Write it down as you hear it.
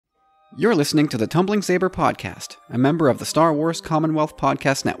You're listening to the Tumbling Saber Podcast, a member of the Star Wars Commonwealth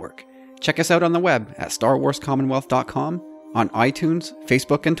Podcast Network. Check us out on the web at starwarscommonwealth.com, on iTunes,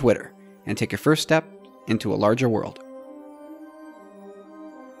 Facebook, and Twitter, and take your first step into a larger world.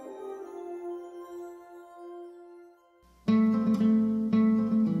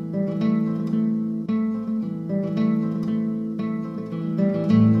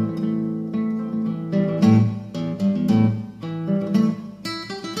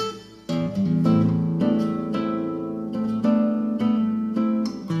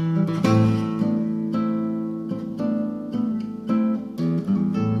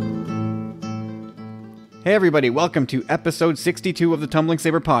 Hey everybody, welcome to episode 62 of the Tumbling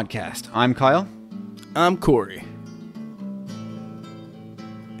Saber Podcast. I'm Kyle. I'm Corey.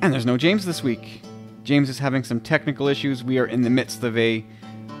 And there's no James this week. James is having some technical issues. We are in the midst of a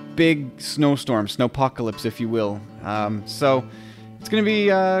big snowstorm, snowpocalypse if you will. So it's going to be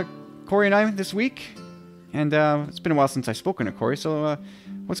Corey and I this week. And it's been a while since I've spoken to Corey, so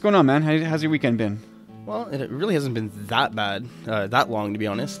what's going on, man? How's your weekend been? Well, it really hasn't been that bad, that long to be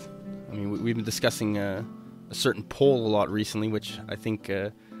honest. I mean, we've been discussing a certain poll a lot recently, which I think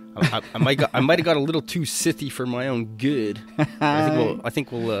I might have got a little too sithy for my own good. I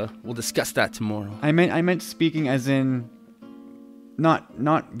think we'll discuss that tomorrow. I meant speaking as in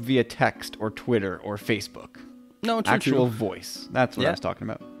not via text or Twitter or Facebook. No, true, actual voice. That's what I was talking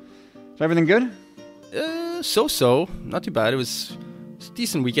about. So everything good? So not too bad. It was a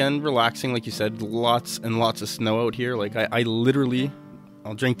decent weekend, relaxing, like you said. Lots and lots of snow out here. Like I literally.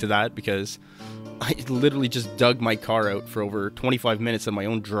 I'll drink to that because I literally just dug my car out for over 25 minutes in my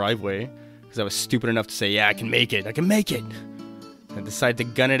own driveway because I was stupid enough to say, yeah, I can make it. I decided to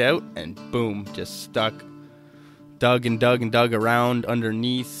gun it out and boom, just stuck. Dug around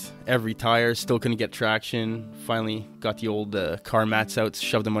underneath every tire. Still couldn't get traction. Finally got the old car mats out,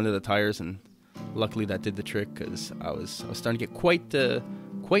 shoved them under the tires, and luckily that did the trick because I was starting to get quite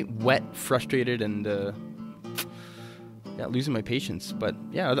wet, frustrated, and losing my patience. But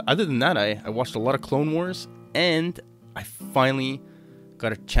yeah, other than that, I watched a lot of Clone Wars, and I finally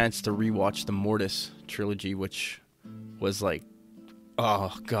got a chance to rewatch the Mortis trilogy, which was like,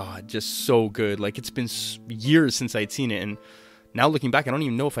 oh god, just so good. Like, it's been years since I'd seen it, and now looking back, I don't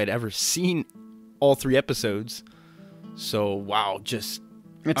even know if I'd ever seen all 3 episodes. So wow, just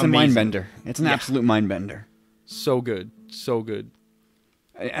it's amazing. A mind bender. It's an absolute mind bender. So good.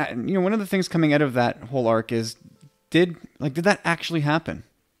 One of the things coming out of that whole arc is, did that actually happen?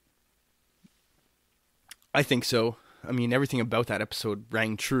 I think so. I mean, everything about that episode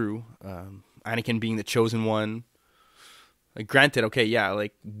rang true. Anakin being the chosen one. Like, granted, okay, yeah,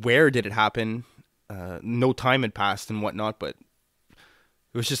 like, where did it happen? No time had passed and whatnot, but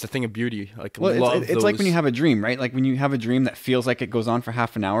it was just a thing of beauty. Like, well, it's like when you have a dream, right? Like when you have a dream that feels like it goes on for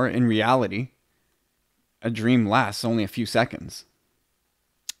half an hour. In reality, a dream lasts only a few seconds.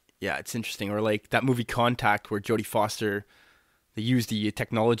 Yeah, it's interesting. Or like that movie Contact, where Jodie Foster, they use the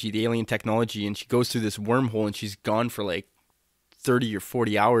technology, the alien technology, and she goes through this wormhole and she's gone for like 30 or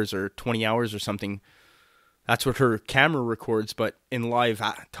 40 hours or 20 hours or something. That's what her camera records, but in live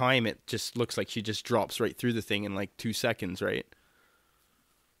time, it just looks like she just drops right through the thing in like 2 seconds, right?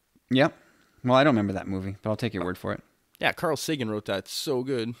 Yep. Well, I don't remember that movie, but I'll take your word for it. Yeah, Carl Sagan wrote that. It's so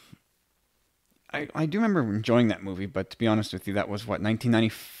good. I do remember enjoying that movie, but to be honest with you, that was what,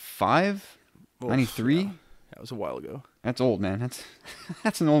 1995? 93? Yeah, that was a while ago. That's old, man.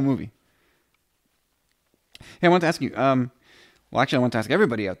 That's an old movie. Hey, I want to ask you, I want to ask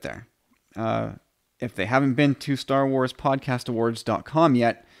everybody out there, if they haven't been to StarWarsPodcastAwards.com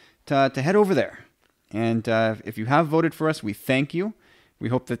yet, to head over there. And if you have voted for us, we thank you. We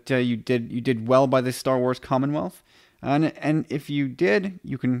hope that you did well by the Star Wars Commonwealth. And if you did,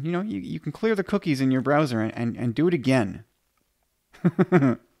 you can you can clear the cookies in your browser and do it again.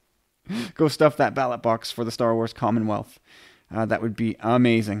 Go stuff that ballot box for the Star Wars Commonwealth. That would be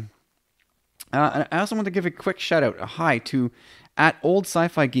amazing. I also want to give a quick shout out, a hi to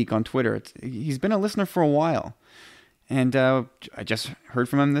 @OldSciFiGeek on Twitter. He's been a listener for a while, and I just heard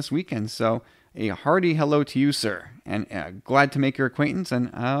from him this weekend. So a hearty hello to you, sir, and glad to make your acquaintance.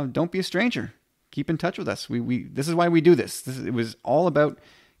 And don't be a stranger. Keep in touch with us. We this is why we do this. It was all about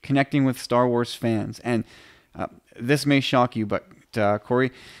connecting with Star Wars fans. And this may shock you, but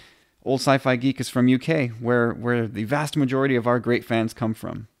Corey, Old Sci-Fi Geek is from UK, where the vast majority of our great fans come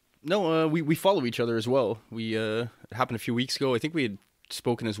from. No, we follow each other as well. It happened a few weeks ago. I think we had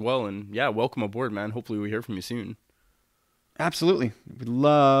spoken as well. And yeah, welcome aboard, man. Hopefully we hear from you soon. Absolutely. We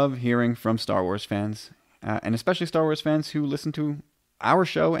love hearing from Star Wars fans, and especially Star Wars fans who listen to our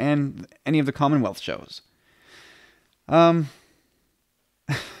show and any of the Commonwealth shows.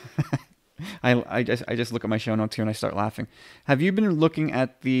 I just look at my show notes here and I start laughing. Have you been looking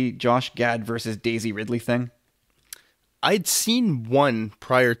at the Josh Gad versus Daisy Ridley thing? I'd seen one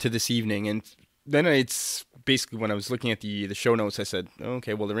prior to this evening, and then it's basically when I was looking at the show notes, I said,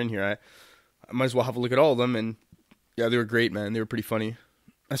 okay, well, they're in here. I might as well have a look at all of them. And yeah, they were great, man. They were pretty funny,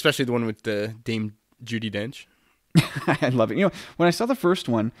 especially the one with the Dame Judi Dench. I love it. When I saw the first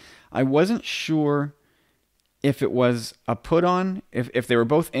one, I wasn't sure if it was a put on, if they were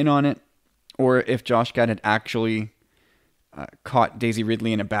both in on it, or if Josh Gad had actually caught Daisy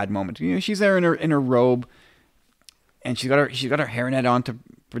Ridley in a bad moment. She's there in her robe, and she's got her hairnet on to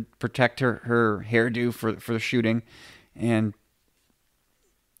protect her hairdo for the shooting, and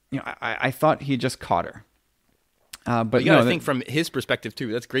I thought he just caught her. But you gotta think from his perspective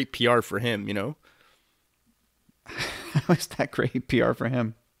too. That's great PR for him, How is that great PR for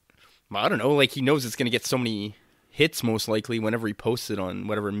him? I don't know. Like, he knows it's gonna get so many hits most likely whenever he posts it on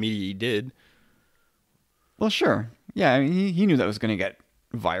whatever media he did. Well, sure. Yeah, I mean, he knew that was going to get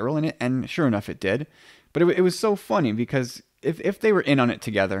viral, and sure enough, it did. But it was so funny because if they were in on it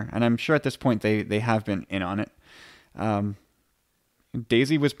together, and I'm sure at this point they have been in on it,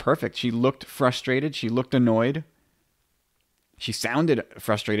 Daisy was perfect. She looked frustrated. She looked annoyed. She sounded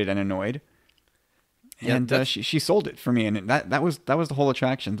frustrated and annoyed. Yeah, and she sold it for me, and that was the whole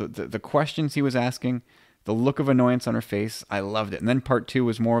attraction. The questions he was asking, the look of annoyance on her face, I loved it. And then part 2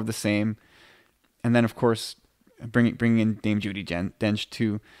 was more of the same. And then, of course, bringing in Dame Judi Dench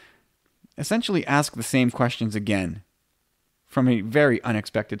to essentially ask the same questions again from a very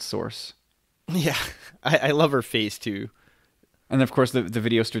unexpected source. Yeah, I love her face, too. And, of course, the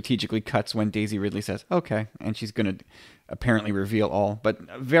video strategically cuts when Daisy Ridley says, okay, and she's going to apparently reveal all. But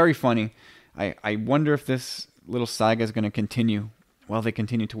very funny. I wonder if this little saga is going to continue while they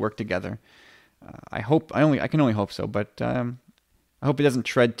continue to work together. I can only hope so, but I hope it doesn't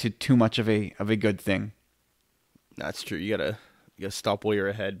tread to too much of a good thing. That's true. You gotta stop while you're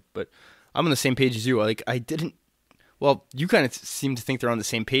ahead. But I'm on the same page as you. Like, well, you kind of seem to think they're on the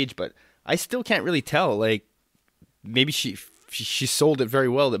same page, but I still can't really tell. Like, maybe she sold it very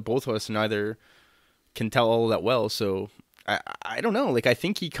well that both of us neither can tell all that well. So I don't know. Like, I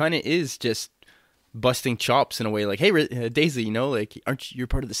think he kind of is just busting chops in a way. Like, hey, Daisy, like, aren't you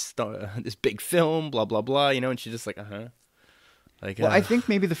part of this big film? Blah blah blah. And she's just like, Like, well, I think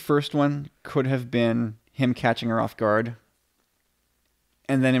maybe the first one could have been him catching her off guard,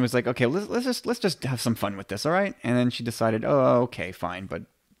 and then it was like, okay, let's just have some fun with this, all right? And then she decided, oh, okay, fine, but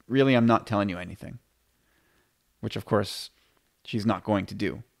really, I'm not telling you anything, which of course she's not going to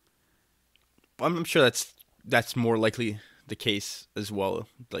do. I'm sure that's more likely the case as well.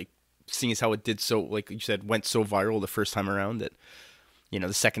 Like, seeing as how it did so, like you said, went so viral the first time around that,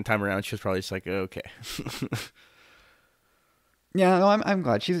 the second time around she was probably just like, okay. Yeah, no, I'm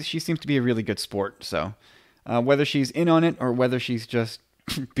glad. She seems to be a really good sport. So whether she's in on it or whether she's just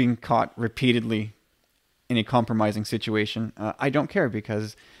being caught repeatedly in a compromising situation, I don't care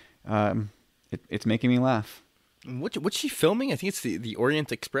because it's making me laugh. What's she filming? I think it's the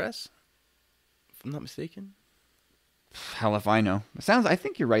Orient Express, if I'm not mistaken. Hell if I know. I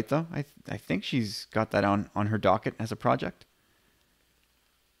think you're right though. I think she's got that on her docket as a project.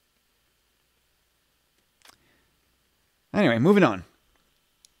 Anyway, moving on.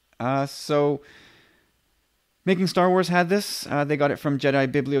 So, Making Star Wars had this. They got it from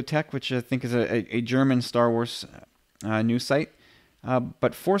Jedi Bibliothek, which I think is a German Star Wars news site.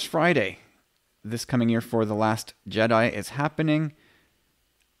 But Force Friday, this coming year for The Last Jedi, is happening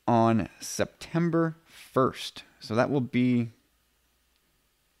on September 1st. So that will be...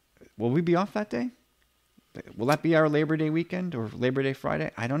 Will we be off that day? Will that be our Labor Day weekend or Labor Day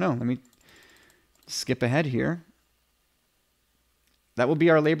Friday? I don't know. Let me skip ahead here. That will be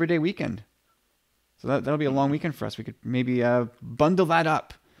our Labor Day weekend. So that'll be a long weekend for us. We could maybe bundle that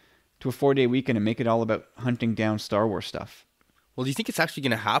up to a 4-day weekend and make it all about hunting down Star Wars stuff. Well, do you think it's actually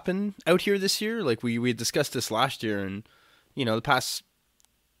going to happen out here this year? Like, we had discussed this last year, and, the past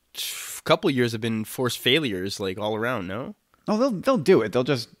couple of years have been forced failures, like, all around, no? Oh, they'll do it. They'll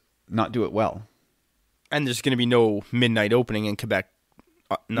just not do it well. And there's going to be no midnight opening in Quebec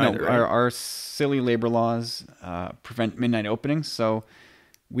neither, no, right? our silly labor laws prevent midnight openings, so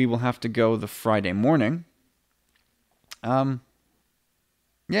we will have to go the Friday morning. Yeah,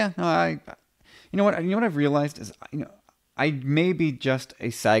 no, you know what I've realized is, I may be just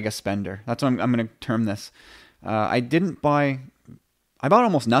a saga spender. That's what I'm going to term this. I bought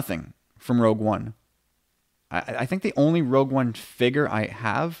almost nothing from Rogue One. I think the only Rogue One figure I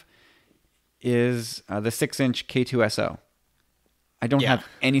have is the 6-inch K2SO. I don't have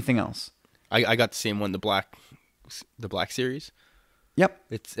anything else. I got the same one, the black series. Yep.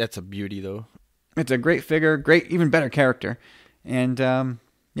 That's a beauty though. It's a great figure, great, even better character. And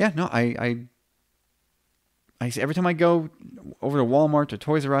yeah, no, I every time I go over to Walmart or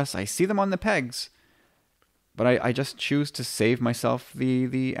Toys R Us, I see them on the pegs, but I just choose to save myself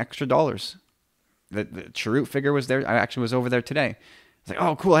the extra dollars. The Chirrut figure was there. I actually was over there today. It's like,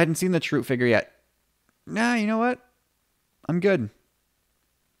 oh, cool. I hadn't seen the Chirrut figure yet. Nah, you know what? I'm good.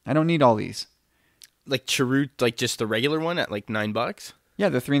 I don't need all these. Like Chirrut, like just the regular one at like $9. Yeah,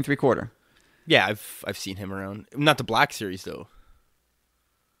 they're 3 3/4. Yeah, I've seen him around. Not the Black Series though.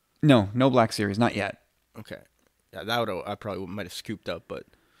 No Black Series, not yet. Okay. Yeah, that would I probably might have scooped up, but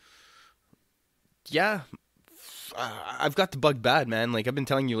yeah, I've got the bug bad, man. Like I've been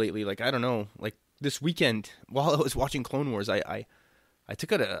telling you lately. Like I don't know. Like this weekend while I was watching Clone Wars, I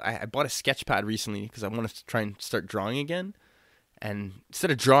took out I bought a sketch pad recently because I wanted to try and start drawing again. And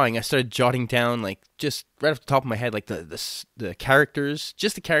instead of drawing, I started jotting down like just right off the top of my head, like the characters,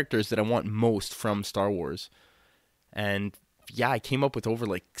 just the characters that I want most from Star Wars. And yeah, I came up with over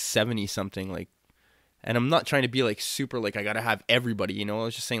like 70 something, like. And I'm not trying to be like super like I gotta have everybody, you know. I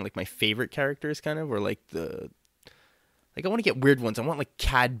was just saying like my favorite characters, kind of, or like I want to get weird ones. I want like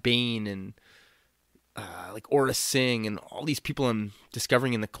Cad Bane and like Aura Singh and all these people I'm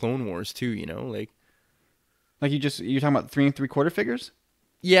discovering in the Clone Wars too, you know, like. Like you're talking about 3 3/4 figures?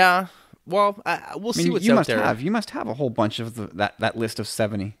 Yeah. Well, we'll see what's out there. You must have a whole bunch of that list of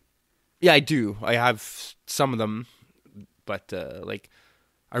 70. Yeah, I do. I have some of them, but like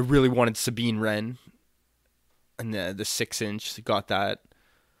I really wanted Sabine Wren. And the 6-inch, got that,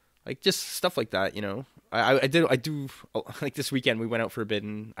 like just stuff like that, you know. I do like this weekend we went out for a bit,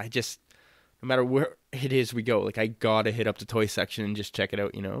 and I just, no matter where it is we go, like I gotta hit up the toy section and just check it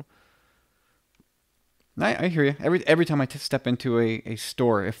out, you know. I hear you. Every time I step into a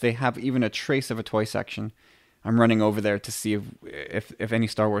store, if they have even a trace of a toy section, I'm running over there to see if any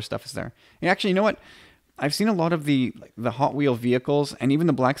Star Wars stuff is there. And actually, you know what? I've seen a lot of the Hot Wheel vehicles and even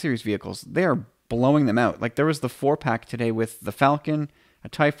the Black Series vehicles. They are blowing them out. Like there was the 4-pack today with the Falcon, a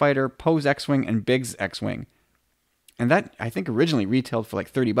TIE Fighter, Poe's X-Wing, and Big's X-Wing. And that, I think, originally retailed for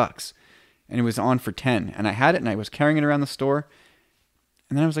like $30. And it was on for 10. And I had it and I was carrying it around the store.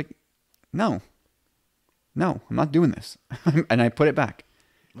 And then I was like, no, I'm not doing this. And I put it back.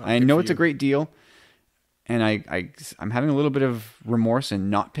 Well, I know it's a great deal. And I'm having a little bit of remorse in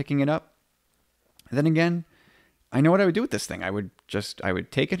not picking it up. And then again, I know what I would do with this thing. I would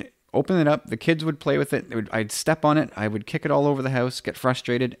take it, open it up, the kids would play with it, I'd step on it, I would kick it all over the house, get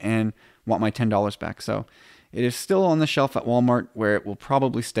frustrated, and want my $10 back. So it is still on the shelf at Walmart where it will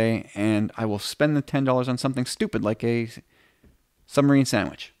probably stay, and I will spend the $10 on something stupid like a submarine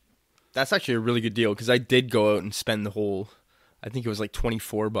sandwich. That's actually a really good deal, because I did go out and spend the whole, I think it was like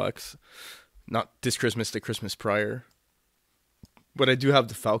 $24, not this Christmas, the Christmas prior. But I do have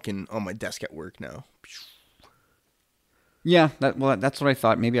the Falcon on my desk at work now. Yeah, that's what I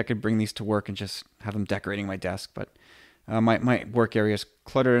thought. Maybe I could bring these to work and just have them decorating my desk. But my work area is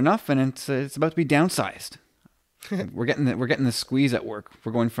cluttered enough, and it's about to be downsized. we're getting the squeeze at work.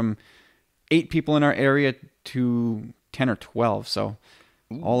 We're going from 8 people in our area to 10 or 12. So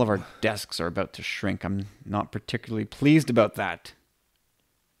all of our desks are about to shrink. I'm not particularly pleased about that.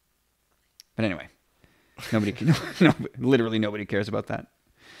 But anyway, literally nobody cares about that.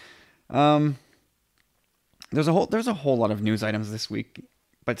 There's a whole lot of news items this week,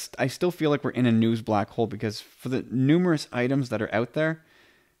 but I still feel like we're in a news black hole because for the numerous items that are out there,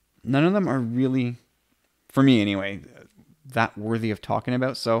 none of them are really, for me anyway, that worthy of talking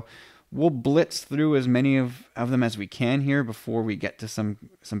about. So we'll blitz through as many of them as we can here before we get to some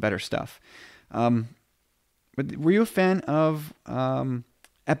better stuff. But were you a fan of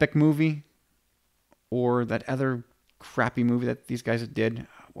Epic Movie or that other crappy movie that these guys did?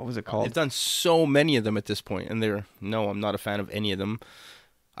 What was it called? They've done so many of them at this point, and I'm not a fan of any of them.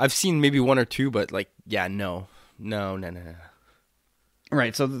 I've seen maybe 1 or 2, but like, yeah, no.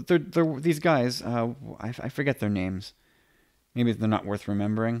 Right, so they're these guys, I forget their names. Maybe they're not worth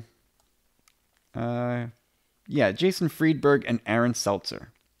remembering. Yeah, Jason Friedberg and Aaron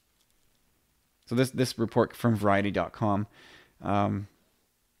Seltzer. So this report from Variety.com.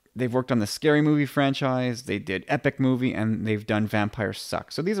 They've worked on the Scary Movie franchise, they did Epic Movie, and they've done Vampire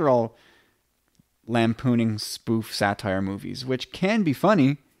Sucks. So these are all lampooning spoof satire movies, which can be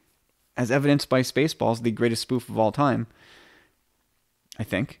funny, as evidenced by Spaceballs, the greatest spoof of all time. I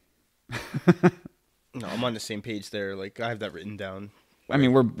think. No, I'm on the same page there. Like, I have that written down. I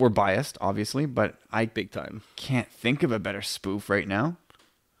mean, we're biased, obviously, but I big time can't think of a better spoof right now.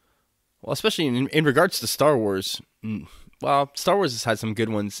 Well, especially in regards to Star Wars. Well, Star Wars has had some good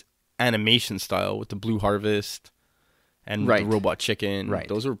ones, animation style with the Blue Harvest and Right. the Robot Chicken. Right.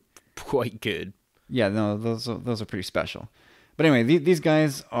 Those are quite good. Yeah, no, those are pretty special. But anyway, these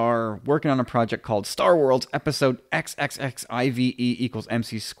guys are working on a project called Star Wars Episode XXXIVE equals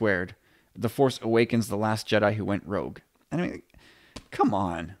MC squared. The Force Awakens: The Last Jedi Who Went Rogue. I mean, come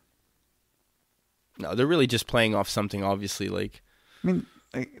on. No, they're really just playing off something, obviously. Like, I mean,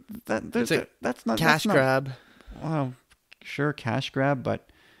 like, that's not cash grab. Well, sure, cash grab, but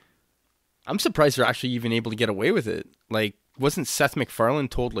I'm surprised they're actually even able to get away with it. Like, wasn't Seth MacFarlane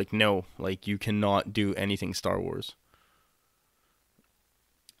told, like, no, like, you cannot do anything Star Wars?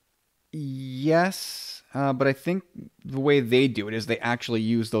 yes, but I think the way they do it is they actually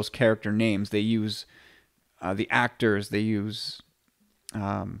use those character names. They use the actors. They use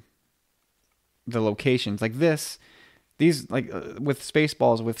the locations. Like these like with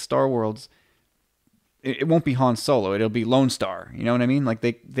Spaceballs, with Star Worlds, it won't be Han Solo. It'll be Lone Star. You know what I mean? Like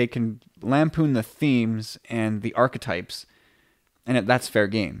they can lampoon the themes and the archetypes, and that's fair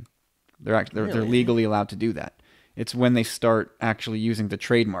game. They're legally allowed to do that. It's when they start actually using the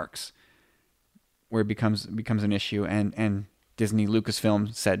trademarks where it becomes an issue, and Disney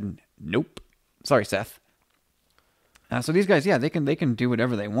Lucasfilm said nope. Sorry, Seth. So these guys, yeah, they can do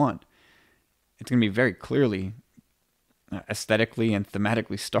whatever they want. It's going to be very clearly aesthetically and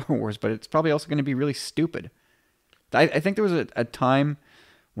thematically Star Wars, but it's probably also going to be really stupid. I think there was a time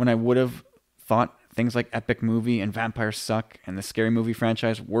when I would have thought things like Epic Movie and Vampire Suck and the Scary Movie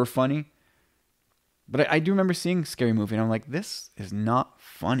franchise were funny. But I do remember seeing Scary Movie, and I'm like, this is not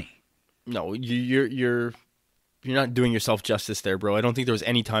funny. No, you're not doing yourself justice there, bro. I don't think there was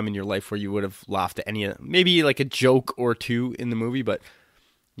any time in your life where you would have laughed at any of them. Maybe like a joke or two in the movie, but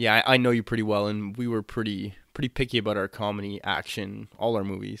yeah, I know you pretty well, and we were pretty picky about our comedy, action, all our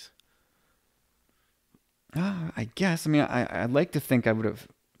movies. I guess. I mean, I'd like to think I would have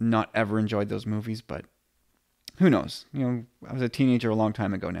not ever enjoyed those movies, but who knows? You know, I was a teenager a long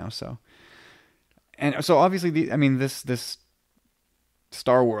time ago now, so. And so obviously, this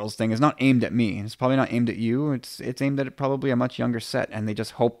Star Wars thing is not aimed at me. It's probably not aimed at you. It's aimed at probably a much younger set, and they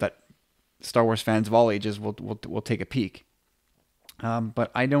just hope that Star Wars fans of all ages will take a peek.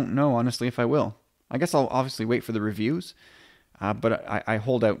 But I don't know, honestly, if I will. I guess I'll obviously wait for the reviews, but I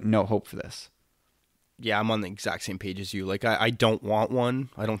hold out no hope for this. Yeah, I'm on the exact same page as you. Like, I don't want one.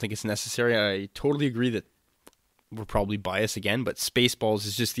 I don't think it's necessary. I totally agree that we're probably biased again, but Spaceballs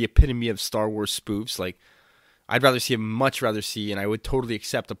is just the epitome of Star Wars spoofs. Like, I'd much rather see, and I would totally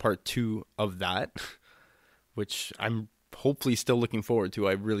accept a part 2 of that, which I'm hopefully still looking forward to.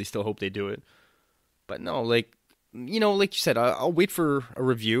 I really still hope they do it. But no, like, you know, like you said, I'll wait for a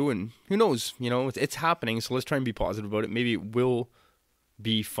review, and who knows, you know, it's happening, so let's try and be positive about it. Maybe it will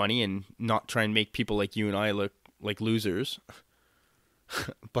be funny and not try and make people like you and I look like losers.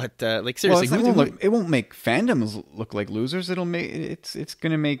 But like, seriously, it won't make fandoms look like losers. It'll make it's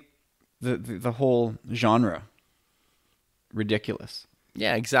going to make the whole genre ridiculous.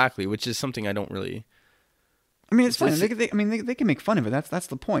 Yeah, exactly. Which is something I don't really. I mean, it's fun. They can make fun of it. That's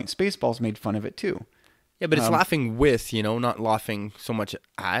the point. Spaceballs made fun of it too. Yeah, but it's laughing with, you know, not laughing so much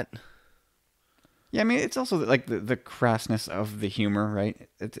at. Yeah, I mean, it's also like the crassness of the humor, right?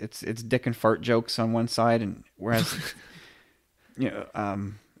 It's dick and fart jokes on one side, and whereas you know,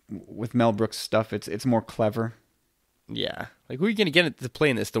 with Mel Brooks stuff, it's more clever. Yeah, like who are you gonna get to play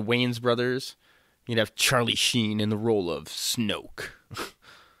in this? The Wayans brothers. You'd have Charlie Sheen in the role of Snoke. Oh,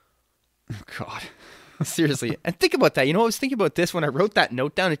 God. Seriously. And think about that. You know, I was thinking about this when I wrote that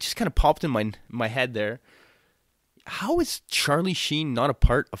note down. It just kind of popped in my head there. How is Charlie Sheen not a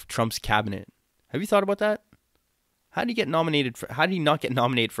part of Trump's cabinet? Have you thought about that? How did he not get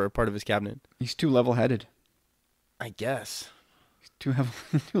nominated for a part of his cabinet? He's too level-headed. I guess. He's too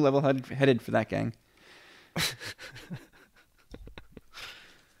level-headed for that gang.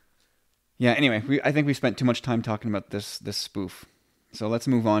 Yeah, anyway, I think we spent too much time talking about this spoof. So let's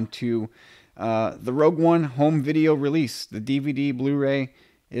move on to the Rogue One home video release. The DVD Blu-ray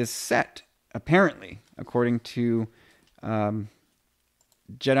is set, apparently, according to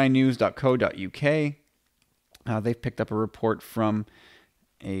JediNews.co.uk. They've picked up a report from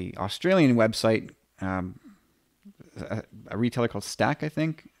a Australian website, a retailer called Stack, I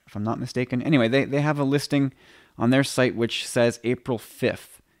think, if I'm not mistaken. Anyway, they have a listing on their site which says April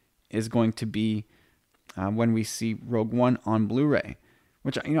 5th is going to be when we see Rogue One on Blu-ray.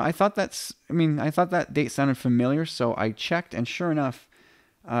 Which, you know, I thought that date sounded familiar, so I checked, and sure enough,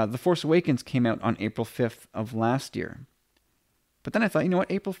 The Force Awakens came out on April 5th of last year. But then I thought, you know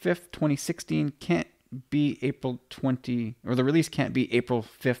what, April 5th, 2016 can't be April 20, or the release can't be April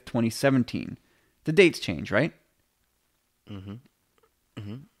 5th, 2017. The dates change, right? Mm-hmm.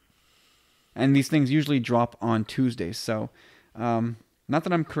 Mm-hmm. And these things usually drop on Tuesdays. So, not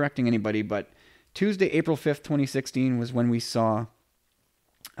that I'm correcting anybody, but Tuesday, April 5th, 2016 was when we saw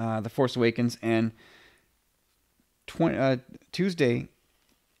The Force Awakens. And Tuesday,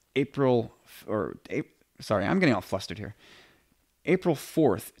 sorry, I'm getting all flustered here. April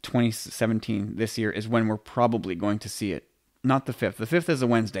 4th, 2017, this year, is when we're probably going to see it. Not the 5th. The 5th is a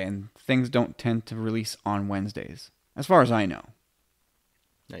Wednesday, and things don't tend to release on Wednesdays, as far as I know.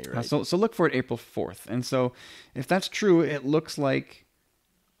 No, you're right. So look for it April 4th. And so if that's true, it looks like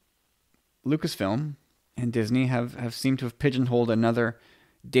Lucasfilm and Disney have seemed to have pigeonholed another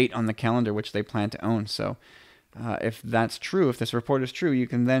date on the calendar, which they plan to own. So if that's true, if this report is true, you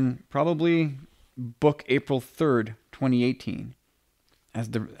can then probably book April 3rd, 2018 as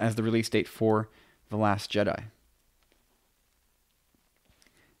the release date for The Last Jedi.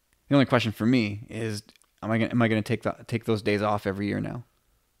 The only question for me is, am I going to take those days off every year now?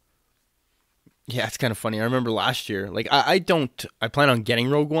 Yeah, it's kind of funny. I remember last year, like I plan on getting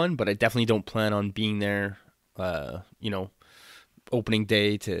Rogue One, but I definitely don't plan on being there, opening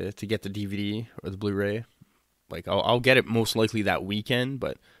day to get the DVD or the Blu-ray. Like I'll get it most likely that weekend,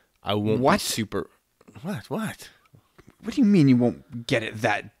 but I won't be super. What? What do you mean you won't get it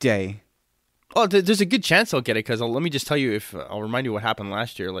that day? Oh, there's a good chance I'll get it, because let me just tell you, I'll remind you what happened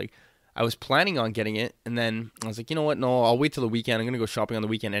last year. Like, I was planning on getting it, and then I was like, you know what? No, I'll wait till the weekend. I'm gonna go shopping on the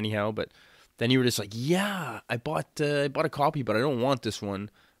weekend anyhow. But then you were just like, yeah, I bought a copy, but I don't want this one.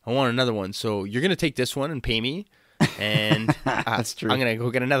 I want another one. So you're gonna take this one and pay me, and that's true. I'm gonna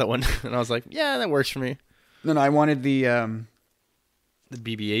go get another one. And I was like, yeah, that works for me. No, I wanted the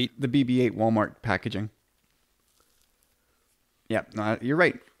BB-8, the BB-8 Walmart packaging. Yeah, no, you're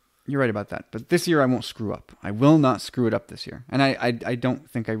right. You're right about that. But this year I won't screw up. I will not screw it up this year. And I don't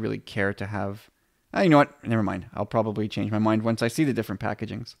think I really care to have... you know what? Never mind. I'll probably change my mind once I see the different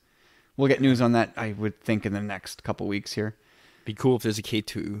packagings. We'll get news on that, I would think, in the next couple weeks here. Be cool if there's a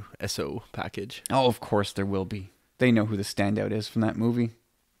K2SO package. Oh, of course there will be. They know who the standout is from that movie.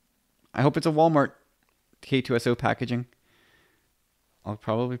 I hope it's a Walmart K2SO packaging. I'll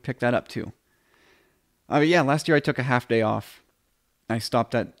probably pick that up too. But yeah, last year I took a half day off. I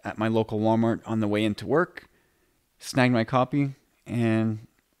stopped at my local Walmart on the way into work, snagged my copy, and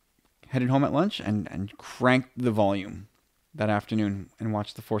headed home at lunch and cranked the volume that afternoon and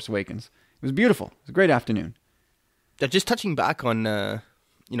watched The Force Awakens. It was beautiful. It was a great afternoon. Just touching back on,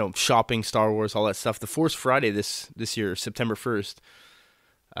 shopping, Star Wars, all that stuff. The Force Friday this year, September 1st.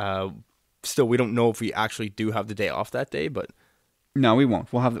 Still, we don't know if we actually do have the day off that day, but... No, we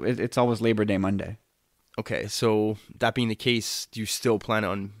won't. We'll have it's always Labor Day Monday. Okay, so that being the case, do you still plan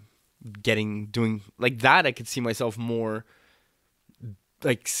on doing like that? I could see myself more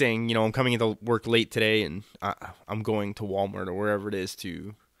like saying, I'm coming into work late today and I'm going to Walmart or wherever it is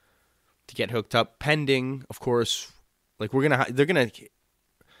to get hooked up, pending, of course, like they're gonna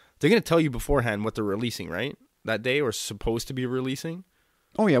tell you beforehand what they're releasing, right? That day, or supposed to be releasing.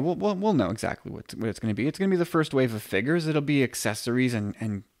 Oh yeah, we'll know exactly what it's going to be. It's going to be the first wave of figures. It'll be accessories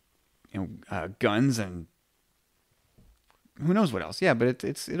and guns and who knows what else. Yeah, but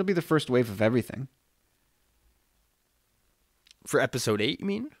it'll be the first wave of everything. For episode 8, you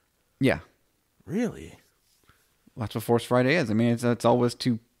mean? Yeah. Really? Well, that's what Force Friday is. I mean, it's always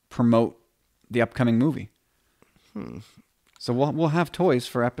to promote the upcoming movie. So we'll have toys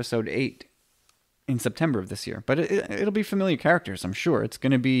for episode 8 in September of this year, but it'll be familiar characters. I'm sure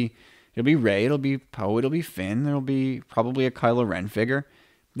it'll be Rey, it'll be Poe, it'll be Finn, there'll be probably a Kylo Ren figure.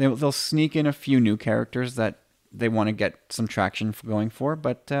 They'll sneak in a few new characters that they want to get some traction going for,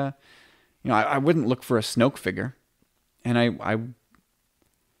 but I wouldn't look for a Snoke figure, and I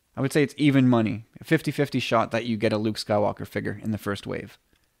would say it's even money, a 50-50 shot that you get a Luke Skywalker figure in the first wave.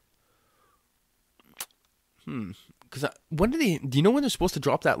 Because do you know when they're supposed to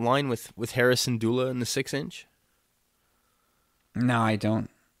drop that line with Harrison Dula in the 6-inch? No, I don't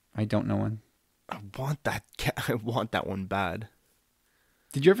know when. I want that one bad.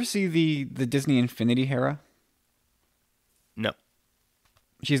 Did you ever see the Disney Infinity Hera? No.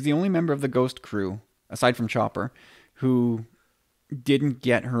 She's the only member of the Ghost crew, aside from Chopper, who didn't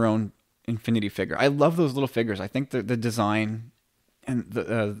get her own Infinity figure. I love those little figures. I think the design and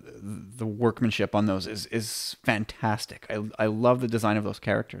the workmanship on those is fantastic. I love the design of those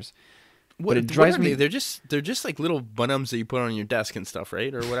characters. But it drives me. They're just like little bunums that you put on your desk and stuff,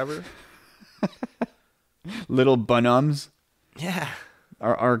 right, or whatever. Little bunums. Yeah.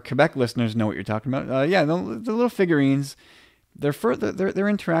 Our Quebec listeners know what you're talking about. Yeah, the little figurines. They're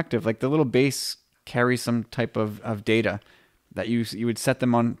interactive. Like the little base carries some type of data that you would set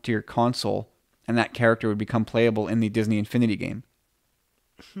them onto your console, and that character would become playable in the Disney Infinity game.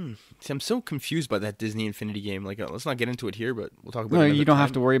 See, I'm so confused by that Disney Infinity game. Like, let's not get into it here, but we'll talk about it No, another you don't time.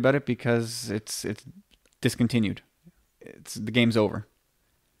 have to worry about it because it's discontinued. The game's over.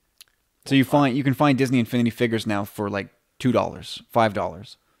 So you can find Disney Infinity figures now for like $2,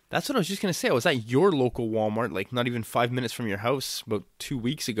 $5. That's what I was just gonna say. I was at your local Walmart, like not even 5 minutes from your house, about 2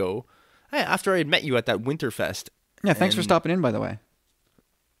 weeks ago. After I had met you at that Winterfest. Yeah, thanks for stopping in, by the way.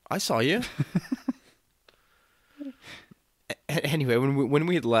 I saw you. Anyway, when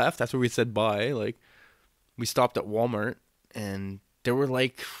we had left, after we had said bye, like we stopped at Walmart, and there were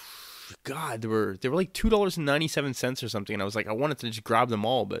like, God, they were like $2.97 or something, and I was like, I wanted to just grab them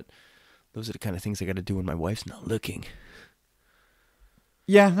all, but those are the kind of things I got to do when my wife's not looking.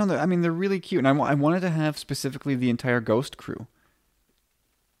 Yeah, no, I mean they're really cute, and I wanted to have specifically the entire Ghost crew,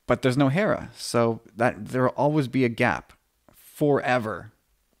 but there's no Hera, so that there'll always be a gap forever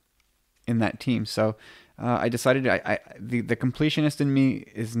in that team. So I decided the completionist in me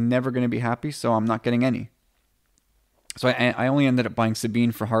is never going to be happy, so I'm not getting any. So I only ended up buying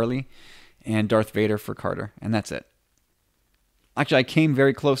Sabine for Harley and Darth Vader for Carter, and that's it. Actually, I came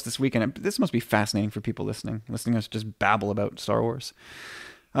very close this weekend. This must be fascinating for people listening to us just babble about Star Wars.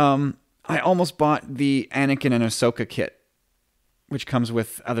 I almost bought the Anakin and Ahsoka kit, which comes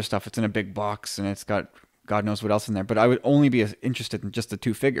with other stuff. It's in a big box, and it's got God knows what else in there. But I would only be interested in just the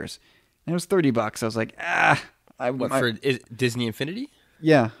two figures. And it was $30. I was like, For Disney Infinity?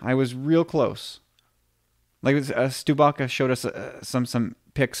 Yeah, I was real close. Like Stubaka showed us some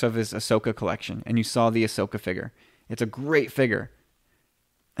pics of his Ahsoka collection, and you saw the Ahsoka figure. It's a great figure,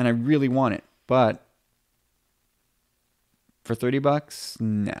 and I really want it, but for $30,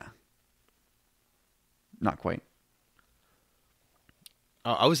 nah, not quite.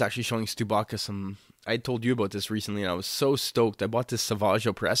 I was actually showing Stubaka some. I told you about this recently, and I was so stoked. I bought this Savage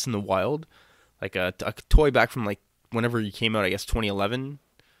Opress in the wild, like a toy back from like whenever he came out. I guess 2011,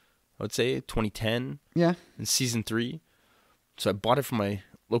 I would say 2010. Yeah, in season 3. So I bought it from my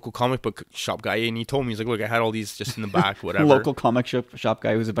local comic book shop guy, and he told me, he's like, look, I had all these just in the back, whatever. Local comic shop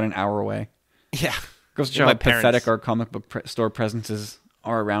guy who's about an hour away. Yeah. Goes to show how pathetic our comic book store presences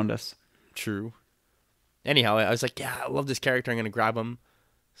are around us. True. Anyhow, I was like, yeah, I love this character. I'm going to grab him.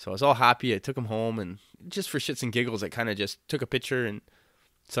 So I was all happy. I took him home, and just for shits and giggles, I kind of just took a picture and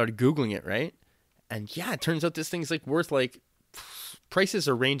started Googling it, right? And yeah, it turns out this thing's like worth like, prices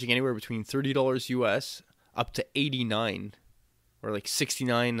are ranging anywhere between $30 US up to 89 or like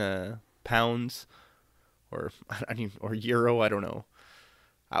 69 pounds or euro, I don't know.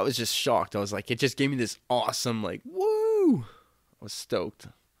 I was just shocked. I was like, it just gave me this awesome, like, woo! I was stoked.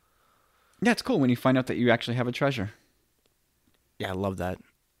 Yeah, it's cool when you find out that you actually have a treasure. Yeah, I love that.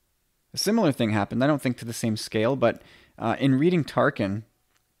 A similar thing happened, I don't think to the same scale, but in reading Tarkin,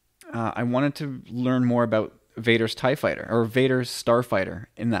 I wanted to learn more about Vader's TIE Fighter, or Vader's Starfighter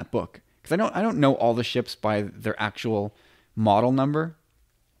in that book. Because I don't know all the ships by their actual model number.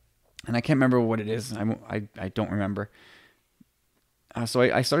 And I can't remember what it is. I don't remember. So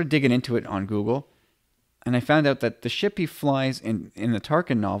I started digging into it on Google, and I found out that the ship he flies in the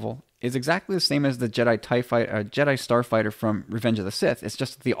Tarkin novel is exactly the same as the Jedi Starfighter from Revenge of the Sith. It's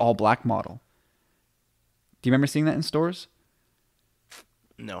just the all-black model. Do you remember seeing that in stores?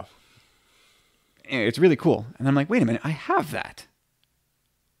 No. It's really cool. And I'm like, wait a minute, I have that.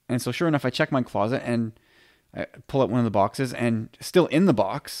 And so sure enough, I check my closet and I pull out one of the boxes, and still in the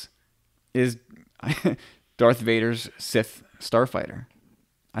box is Darth Vader's Sith Starfighter.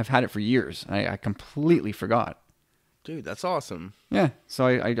 I've had it for years. I completely forgot. Dude, that's awesome. Yeah, so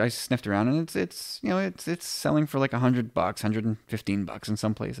I sniffed around, and it's selling for like $100, $115 in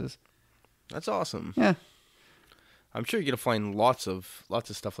some places. That's awesome. Yeah, I'm sure you're gonna find lots of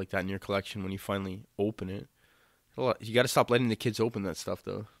stuff like that in your collection when you finally open it. You got to stop letting the kids open that stuff,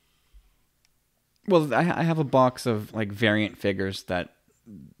 though. Well, I have a box of like variant figures that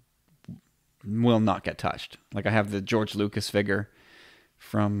will not get touched. Like I have the George Lucas figure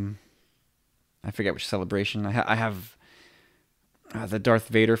from, I forget which celebration. I have the Darth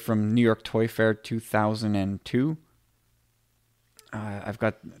Vader from New York Toy Fair 2002. I've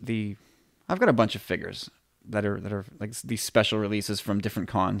got a bunch of figures that are like these special releases from different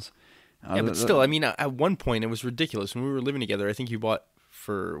cons. Yeah, but still, I mean, at one point it was ridiculous. When we were living together, I think you bought,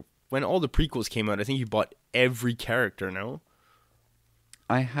 when all the prequels came out, I think you bought every character, no?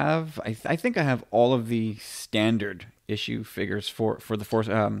 I think I have all of the standard issue figures for the Force,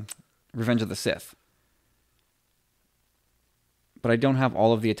 Revenge of the Sith. But I don't have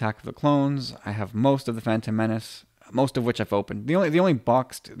all of the Attack of the Clones. I have most of the Phantom Menace, most of which I've opened. The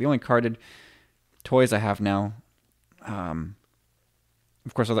only carded toys I have now,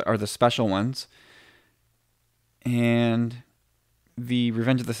 of course, are the special ones. And the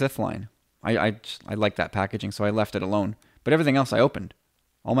Revenge of the Sith line. I like that packaging, so I left it alone. But everything else I opened.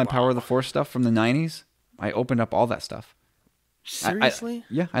 All my Power of the Force stuff from the 90s, I opened up all that stuff. Seriously?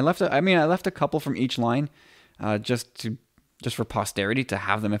 Yeah, I left a couple from each line, just for posterity to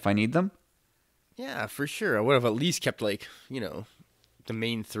have them if I need them. Yeah, for sure. I would have at least kept like, the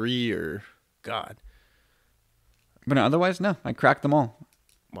main three or God. But otherwise, no, I cracked them all.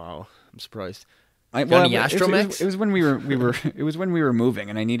 Wow, I'm surprised. Got any Astromechs? It was when we were it was when we were moving,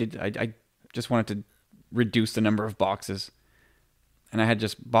 and I just wanted to reduce the number of boxes, and I had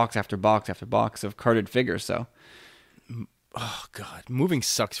just box after box after box of carded figures. So, oh God, moving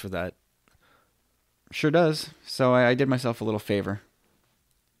sucks for that. Sure does. So I did myself a little favor.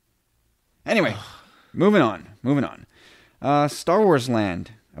 Anyway, moving on. Star Wars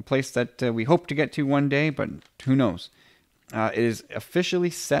Land, a place that we hope to get to one day, but who knows. It is officially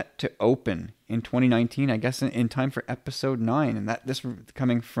set to open in 2019, I guess in time for Episode 9. And this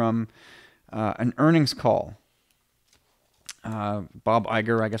coming from an earnings call. Bob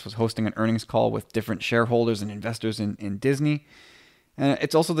Iger, I guess, was hosting an earnings call with different shareholders and investors in Disney. And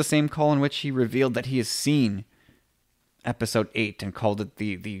it's also the same call in which he revealed that he has seen Episode 8 and called it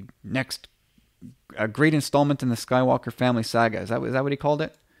the next great installment in the Skywalker family saga. Is that what he called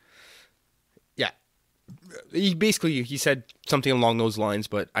it? Yeah. He said something along those lines,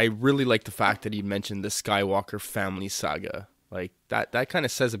 but I really like the fact that he mentioned the Skywalker family saga. Like that kind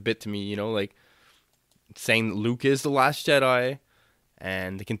of says a bit to me, like saying that Luke is the last Jedi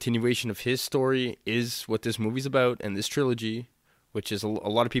and the continuation of his story is what this movie's about and this trilogy, which is a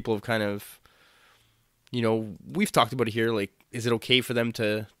lot of people have kind of, we've talked about it here. Like, is it okay for them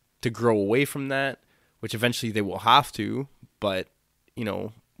to grow away from that, which eventually they will have to, but,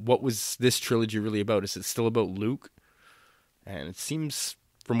 what was this trilogy really about? Is it still about Luke? And it seems,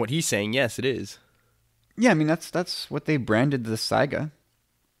 from what he's saying, yes, it is. Yeah, I mean, that's what they branded the saga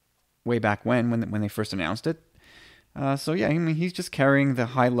way back when they first announced it. So, yeah, I mean, he's just carrying the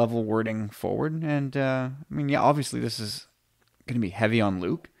high-level wording forward. And, obviously this is going to be heavy on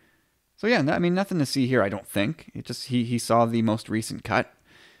Luke. So, yeah, I mean, nothing to see here, I don't think. It just he saw the most recent cut.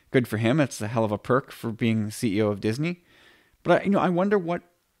 Good for him. It's a hell of a perk for being CEO of Disney. But I wonder what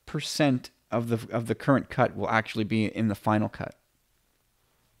percent of the current cut will actually be in the final cut.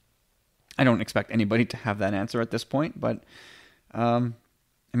 I don't expect anybody to have that answer at this point, but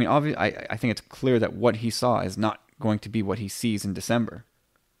obviously, I think it's clear that what he saw is not going to be what he sees in December.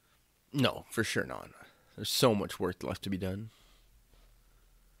 No, for sure not. There's so much work left to be done.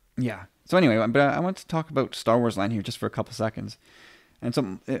 Yeah. So anyway, but I want to talk about Star Wars Land here just for a couple seconds. And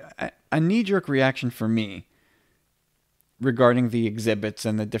so a knee-jerk reaction for me regarding the exhibits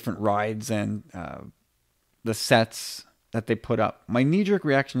and the different rides and the sets that they put up. My knee-jerk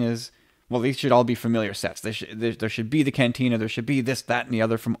reaction is, well, these should all be familiar sets. There should be the cantina. There should be this, that, and the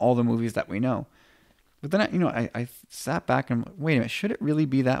other from all the movies that we know. But then, I sat back and, wait a minute, should it really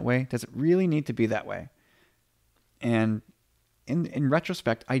be that way? Does it really need to be that way? And in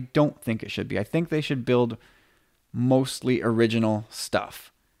retrospect, I don't think it should be. I think they should build mostly original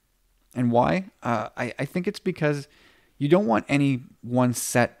stuff. And why? I think it's because you don't want any one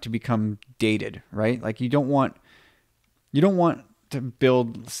set to become dated, right? Like you don't want to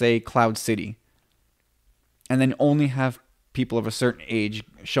build, say, Cloud City and then only have people of a certain age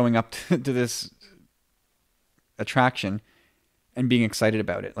showing up to this attraction and being excited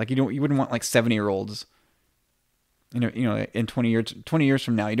about it. Like you wouldn't want like 70-year-olds. In 20 years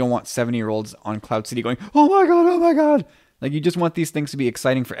from now, you don't want 70-year-olds on Cloud City going, "Oh my god, oh my god!" Like you just want these things to be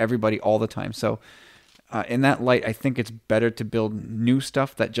exciting for everybody all the time. So, in that light, I think it's better to build new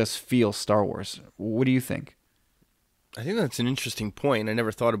stuff that just feels Star Wars. What do you think? I think that's an interesting point. I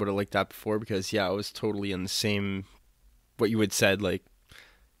never thought about it like that before because, I was totally in the same what you had said. Like,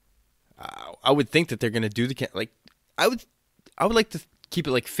 I would think that they're gonna do I would like to keep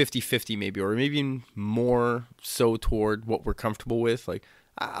it like 50-50 maybe, or maybe more so toward what we're comfortable with. Like,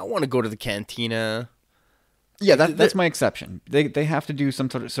 I want to go to the cantina. Yeah, that's my exception. They have to do some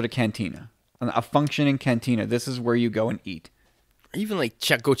sort of cantina, a functioning cantina. This is where you go and eat. Or even like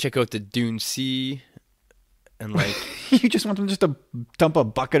go check out the Dune Sea, and like you just want them just to dump a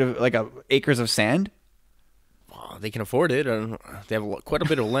bucket of acres of sand. Well, they can afford it. They have quite a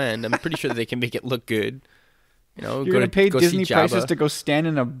bit of land. I'm pretty sure they can make it look good. You're going to pay Disney prices to go stand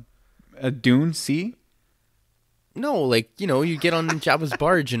in a dune sea? No, you get on Jabba's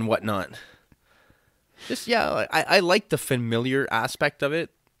barge and whatnot. Just, I like the familiar aspect of it,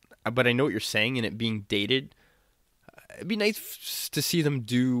 but I know what you're saying and it being dated. It'd be nice to see them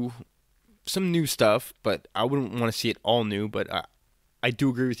do some new stuff, but I wouldn't want to see it all new, but I do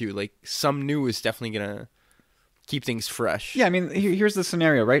agree with you. Like, some new is definitely going to keep things fresh. Yeah, I mean, here's the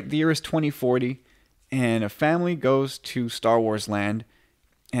scenario, right? The year is 2040, and a family goes to Star Wars land,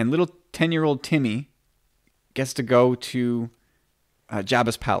 and little 10-year-old Timmy gets to go to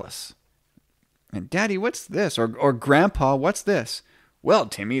Jabba's palace. And Daddy, what's this? Or Grandpa, what's this? Well,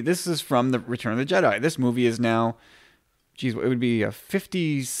 Timmy, this is from the Return of the Jedi. This movie is now, geez, it would be a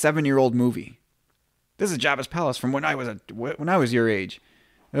 57-year-old movie. This is Jabba's palace from when I was your age.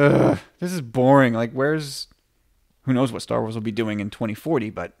 Ugh, this is boring. Like, who knows what Star Wars will be doing in 2040?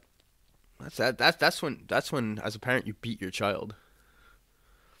 But that's when as a parent you beat your child.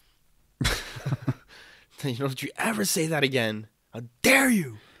 Don't you ever say that again? How dare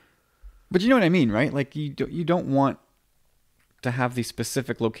you? But you know what I mean, right? Like, you don't want to have these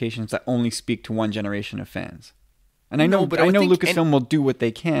specific locations that only speak to one generation of fans. And I know Lucasfilm will do what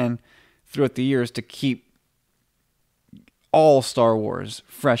they can throughout the years to keep all Star Wars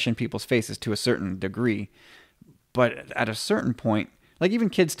fresh in people's faces to a certain degree. But at a certain point, like even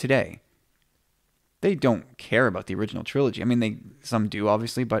kids today, they don't care about the original trilogy. I mean, some do,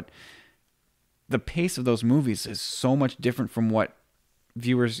 obviously, but the pace of those movies is so much different from what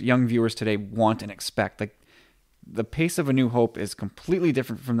young viewers today want and expect. Like, the pace of A New Hope is completely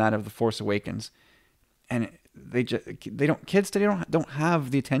different from that of The Force Awakens, and kids today don't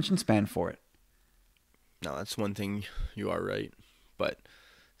have the attention span for it. No, that's one thing, you are right. But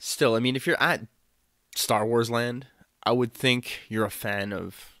still, I mean, if you're at Star Wars land, I would think you're a fan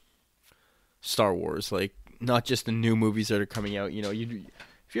of Star Wars, like not just the new movies that are coming out.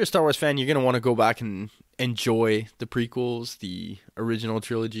 If you're a Star Wars fan, you're going to want to go back and enjoy the prequels, the original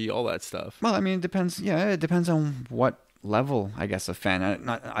trilogy, all that stuff. Well, I mean, it depends. Yeah, it depends on what level, I guess, of fan.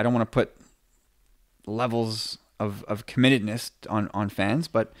 I don't want to put levels of committedness on fans,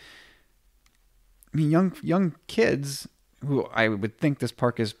 but I mean, young kids who I would think this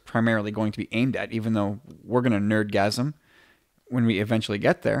park is primarily going to be aimed at, even though we're going to nerdgasm when we eventually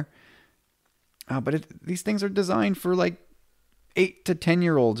get there. But these things are designed for like 8 to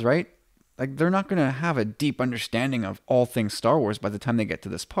 10-year-olds, right? Like, they're not going to have a deep understanding of all things Star Wars by the time they get to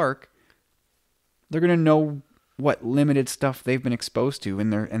this park. They're going to know what limited stuff they've been exposed to in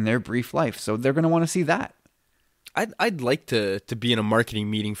their brief life, so they're going to want to see that. I'd like to be in a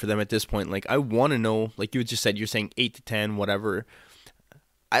marketing meeting for them at this point. Like, I want to know, like you just said, you're saying 8 to 10, whatever.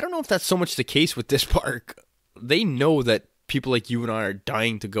 I don't know if that's so much the case with this park. They know that people like you and I are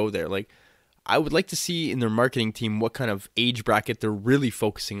dying to go there. Like, I would like to see in their marketing team what kind of age bracket they're really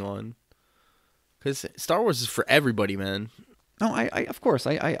focusing on. Because Star Wars is for everybody, man. No, I of course,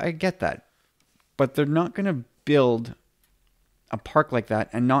 I get that. But they're not going to build a park like that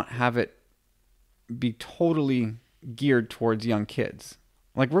and not have it be totally geared towards young kids.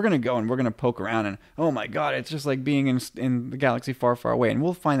 Like, we're going to go and we're going to poke around and, oh my God, it's just like being in the galaxy far, far away. And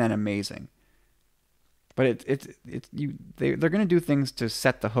we'll find that amazing. But they're going to do things to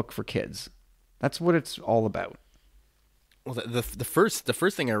set the hook for kids. That's what it's all about. Well, the first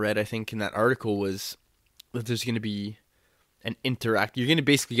thing I read, I think, in that article was that there's going to be an interact. You're going to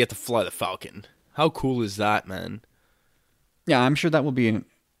basically get to fly the Falcon. How cool is that, man? Yeah, I'm sure that will be an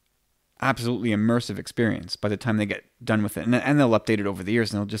absolutely immersive experience by the time they get done with it, and they'll update it over the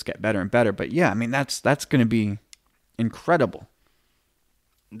years, and it'll just get better and better. But yeah, I mean, that's going to be incredible.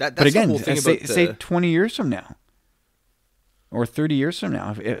 That's but again, the whole thing say 20 years from now, or 30 years from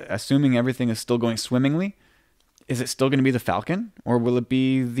now, assuming everything is still going swimmingly, is it still going to be the Falcon, or will it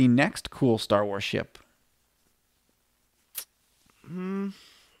be the next cool Star Wars ship?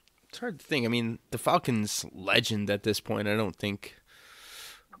 It's hard to think. I mean, the Falcon's legend at this point, I don't think.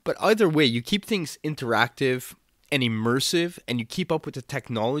 But either way, you keep things interactive and immersive, and you keep up with the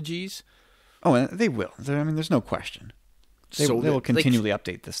technologies. Oh, and they will. I mean, there's no question. They will continually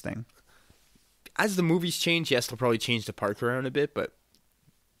update this thing. As the movies change, yes, they'll probably change the park around a bit, but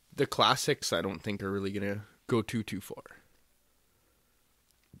the classics, I don't think, are really going to go too far.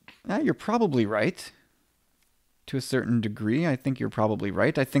 You're probably right. To a certain degree, I think you're probably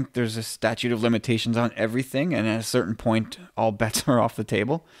right. I think there's a statute of limitations on everything, and at a certain point, all bets are off the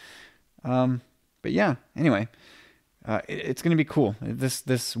table. But yeah, anyway, it's going to be cool.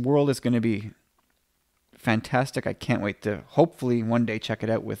 This world is going to be fantastic. I can't wait to hopefully one day check it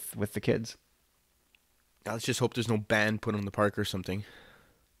out with the kids. Now, let's just hope there's no ban put on the park or something.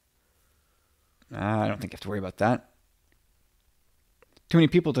 I don't think you have to worry about that. Too many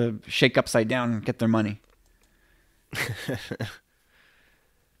people to shake upside down and get their money.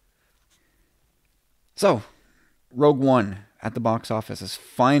 So, Rogue One at the box office has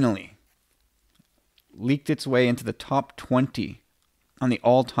finally leaked its way into the top 20 on the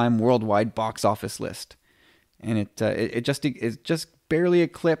all-time worldwide box office list, and it just barely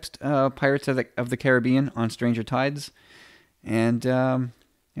eclipsed Pirates of the Caribbean on Stranger Tides, and it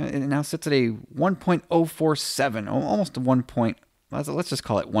now sits at a 1.047, almost a 1. Let's just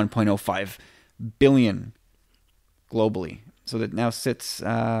call it 1.05 billion globally. So that now sits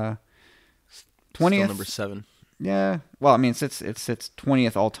 20th. Still number 7. Yeah. Well, I mean, it sits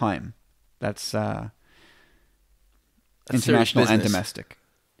 20th all time. That's international and domestic.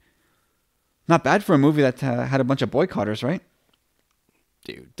 Not bad for a movie that had a bunch of boycotters, right?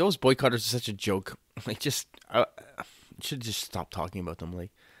 Dude, those boycotters are such a joke. Like, should just stop talking about them.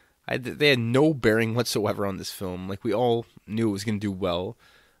 Like, they had no bearing whatsoever on this film. Like, we all knew it was going to do well,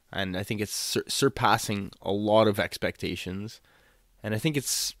 and I think it's surpassing a lot of expectations. And I think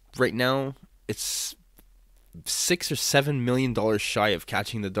it's right now it's $6 or $7 million shy of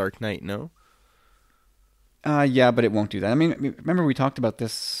catching The Dark Knight. No. Yeah, but it won't do that. I mean, remember we talked about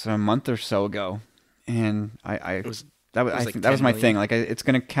this a month or so ago, and I think that was my thing. Like, it's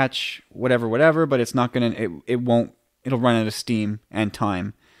gonna catch whatever, but it's not gonna. It won't. It'll run out of steam and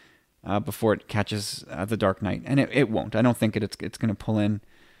time before it catches The Dark Knight, and it won't. I don't think it's gonna pull in.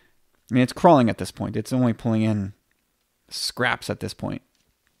 I mean, it's crawling at this point. It's only pulling in scraps at this point.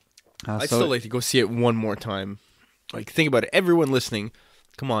 I'd still like to go see it one more time. Like, think about it. Everyone listening.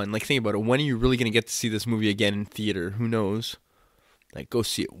 Come on, like, think about it. When are you really going to get to see this movie again in theater? Who knows? Like, go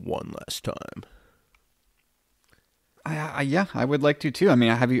see it one last time. Yeah, I would like to too. I mean,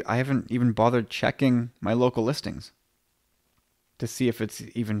 I haven't even bothered checking my local listings to see if it's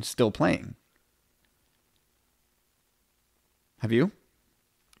even still playing. Have you?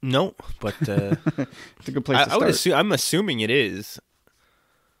 No, but it's a good place to start. I'm assuming it is.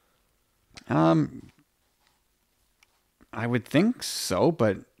 I would think so,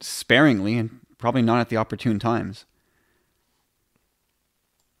 but sparingly and probably not at the opportune times.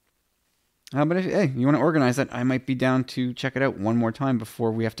 But if you want to organize that, I might be down to check it out one more time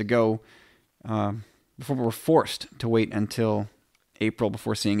before we have to go, before we're forced to wait until April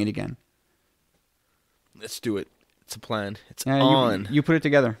before seeing it again. Let's do it. It's a plan. It's on. You put it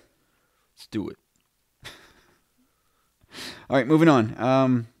together. Let's do it. All right, moving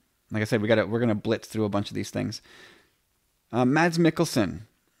on. Like I said, we're gonna blitz through a bunch of these things. Mads Mikkelsen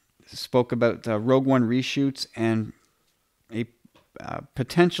spoke about Rogue One reshoots and a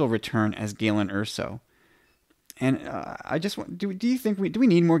potential return as Galen Erso. And I just want, do you think do we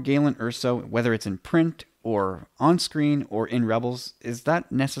need more Galen Erso, whether it's in print or on screen or in Rebels? Is that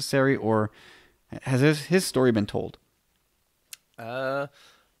necessary, or has his story been told? When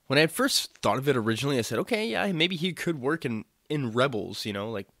I first thought of it originally, I said, okay, yeah, maybe he could work in Rebels,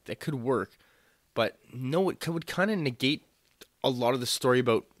 like that could work. But no, it would kind of negate a lot of the story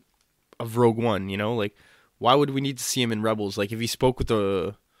of Rogue One, like, why would we need to see him in Rebels? Like, if he spoke with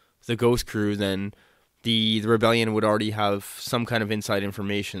the Ghost crew, then the Rebellion would already have some kind of inside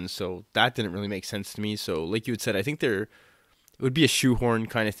information, so that didn't really make sense to me. So, like you had said, I think it would be a shoehorn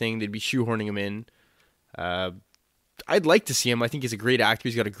kind of thing. They'd be shoehorning him in. I'd like to see him. I think he's a great actor.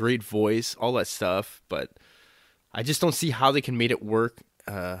 He's got a great voice, all that stuff, but I just don't see how they can make it work.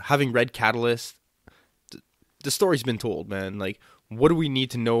 Having read Catalyst, the story's been told, man. Like, what do we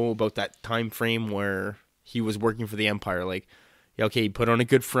need to know about that time frame where he was working for the Empire? Like, yeah, okay, he put on a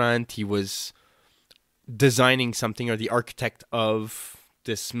good front. He was designing something, or the architect of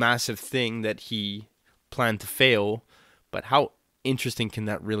this massive thing that he planned to fail. But how interesting can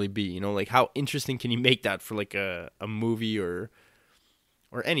that really be? Like, how interesting can you make that for like a movie or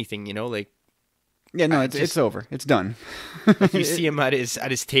anything? Like. Yeah, no, it's over. It's done. Like, you see him at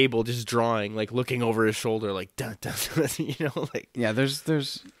his table just drawing, like looking over his shoulder, like dun, dun, dun, like. Yeah,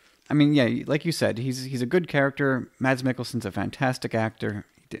 there's I mean, yeah, like you said, he's a good character. Mads Mikkelsen's a fantastic actor.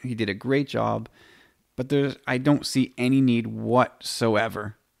 He did a great job. But I don't see any need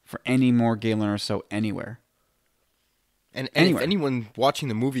whatsoever for any more Galen Erso anywhere. And if anyone watching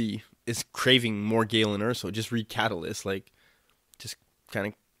the movie is craving more Galen Erso, just read Catalyst. Like, just kind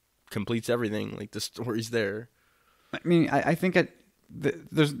of completes everything. Like, the story's there. I mean, I think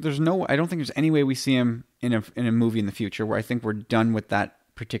there's no. I don't think there's any way we see him in a movie in the future where I think we're done with that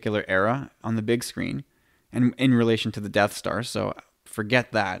particular era on the big screen, and in relation to the Death Star. So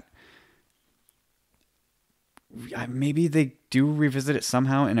forget that. Maybe they do revisit it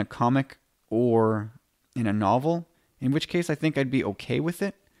somehow in a comic or in a novel, in which case I think I'd be okay with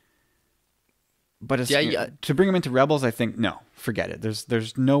it. But to bring him into Rebels, I think, no, forget it.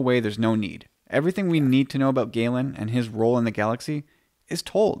 There's no way, there's no need. Everything we need to know about Galen and his role in the galaxy is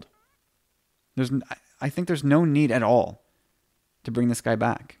told. I think there's no need at all to bring this guy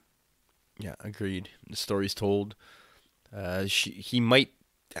back. Yeah, agreed. The story's told. He might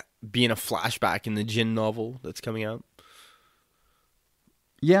be in a flashback in the Jin novel that's coming out.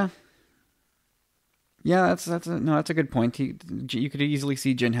 Yeah. Yeah, that's a good point. You could easily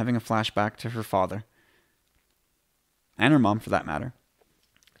see Jin having a flashback to her father and her mom, for that matter.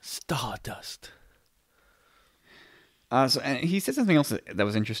 Stardust. And he said something else that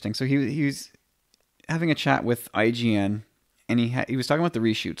was interesting. So he was having a chat with IGN, and he was talking about the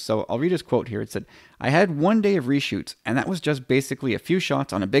reshoots. So I'll read his quote here. It said, "I had 1 day of reshoots, and that was just basically a few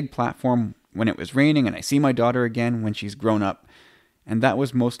shots on a big platform when it was raining, and I see my daughter again when she's grown up. And that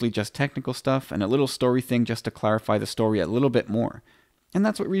was mostly just technical stuff and a little story thing just to clarify the story a little bit more. And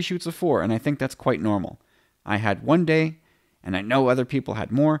that's what reshoots are for, and I think that's quite normal. I had 1 day, and I know other people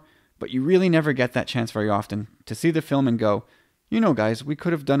had more, but you really never get that chance very often to see the film and go, you know, guys, we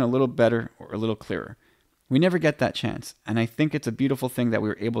could have done a little better or a little clearer. We never get that chance, and I think it's a beautiful thing that we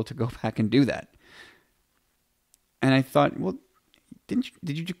were able to go back and do that." And I thought, well, did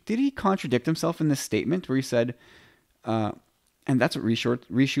he contradict himself in this statement where he said, and that's what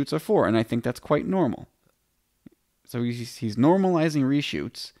reshoots are for, and I think that's quite normal. So he's normalizing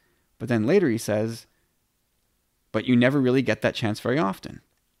reshoots, but then later he says, but you never really get that chance very often.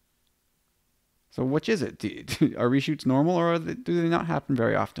 So which is it? Are reshoots normal, or do they not happen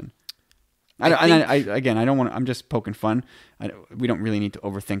very often? I'm just poking fun. We don't really need to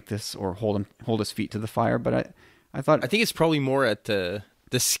overthink this or hold his feet to the fire, but I think it's probably more at the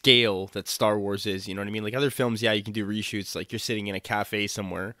scale that Star Wars is, you know what I mean? Like other films, yeah, you can do reshoots, like you're sitting in a cafe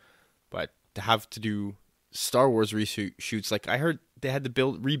somewhere, but to have to do Star Wars reshoots, like I heard they had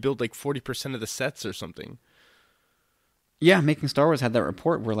to rebuild like 40% of the sets or something. Yeah, Making Star Wars had that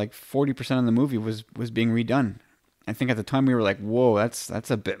report where like 40% of the movie was being redone. I think at the time we were like, whoa,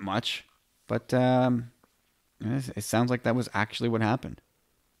 that's a bit much. But it sounds like that was actually what happened.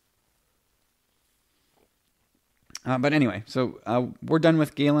 But anyway, so we're done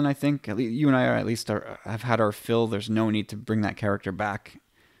with Galen, I think. You and I have had our fill. There's no need to bring that character back.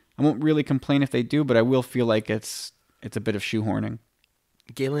 I won't really complain if they do, but I will feel like it's a bit of shoehorning.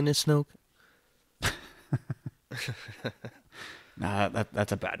 Galen is Snoke? Nah,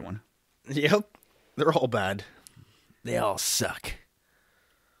 that's a bad one. Yep. They're all bad. They all suck.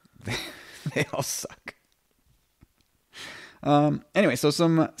 They all suck. Anyway, so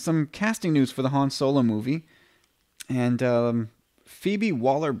some casting news for the Han Solo movie. And Phoebe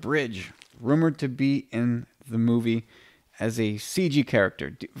Waller-Bridge, rumored to be in the movie as a CG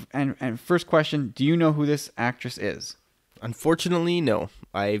character. And first question, do you know who this actress is? Unfortunately, no.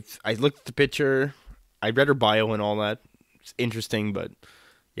 I looked at the picture. I read her bio and all that. It's interesting, but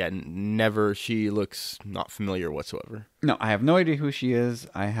yeah, never. She looks not familiar whatsoever. No, I have no idea who she is.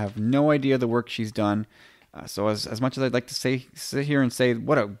 I have no idea the work she's done. So as much as I'd like to sit here and say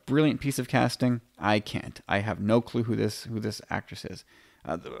what a brilliant piece of casting, I can't. I have no clue who this actress is.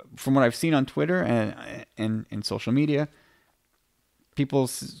 From what I've seen on Twitter and in social media, people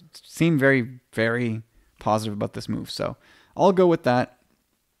seem very, very positive about this move. So I'll go with that.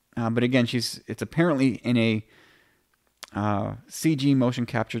 But again, it's apparently in a CG motion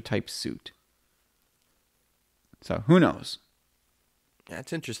capture type suit. So who knows?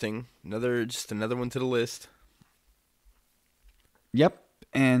 That's interesting. Another one to the list. Yep,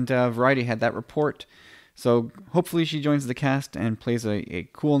 and Variety had that report. So hopefully she joins the cast and plays a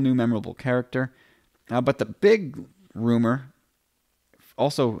cool, new, memorable character. But the big rumor,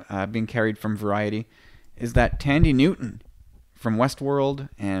 also being carried from Variety, is that Thandie Newton from Westworld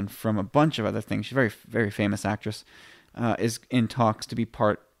and from a bunch of other things, she's a very, very famous actress, is in talks to be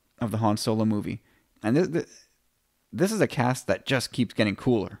part of the Han Solo movie. And this is a cast that just keeps getting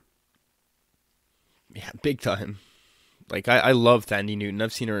cooler. Yeah, big time. Like, I love Thandie Newton.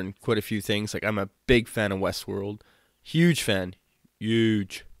 I've seen her in quite a few things. Like, I'm a big fan of Westworld. Huge fan.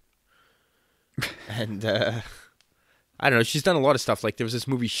 Huge. And, I don't know, she's done a lot of stuff. Like, there was this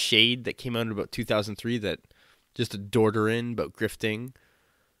movie Shade that came out in about 2003 that just adored her in, about grifting.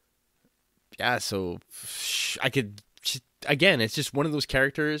 Yeah, so again, it's just one of those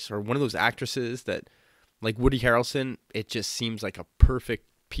characters or one of those actresses that, like Woody Harrelson, it just seems like a perfect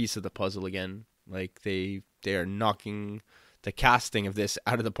piece of the puzzle again. Like they are knocking the casting of this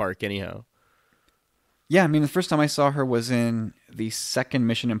out of the park anyhow. Yeah, I mean, the first time I saw her was in the second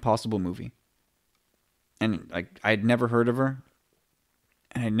Mission Impossible movie. And like I'd never heard of her.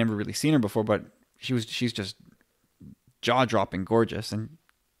 And I'd never really seen her before, but she's just jaw-dropping gorgeous, and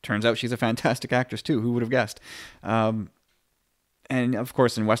turns out she's a fantastic actress too. Who would have guessed? And of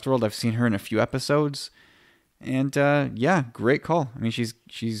course, in Westworld, I've seen her in a few episodes. And yeah, great call. I mean,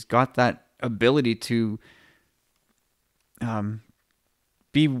 she's got that ability to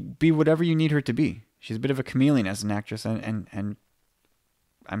be whatever you need her to be. She's a bit of a chameleon as an actress, and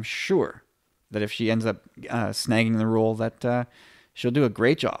I'm sure that if she ends up snagging the role, that she'll do a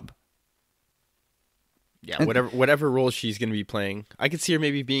great job. Yeah, And- whatever role she's going to be playing, I could see her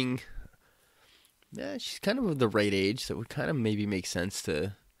maybe being. Yeah, she's kind of the right age, so it would kind of maybe make sense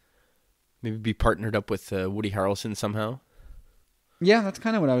to maybe be partnered up with Woody Harrelson somehow. Yeah, that's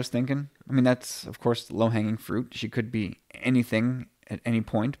kind of what I was thinking. I mean, that's, of course, low-hanging fruit. She could be anything at any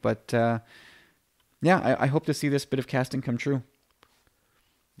point, but yeah, I hope to see this bit of casting come true.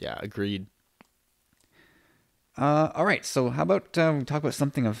 Yeah, agreed. All right, so how about we talk about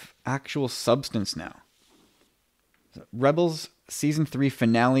something of actual substance now? Rebels Season 3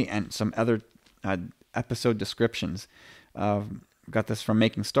 finale and some other episode descriptions. Got this from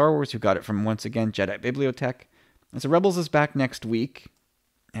Making Star Wars, who got it from, once again, Jedi Bibliotech. And so Rebels is back next week,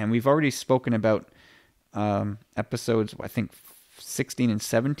 and we've already spoken about episodes, I think, 16 and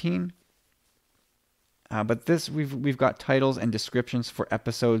 17. But this, we've got titles and descriptions for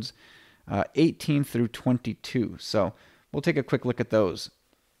episodes 18 through 22. So we'll take a quick look at those.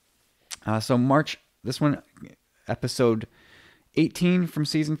 So this one, episode 18 from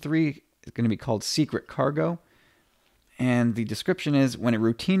season 3 is going to be called Secret Cargo. And the description is, when a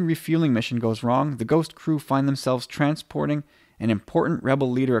routine refueling mission goes wrong, the Ghost crew find themselves transporting an important rebel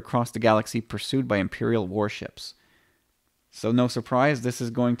leader across the galaxy pursued by Imperial warships. So no surprise, this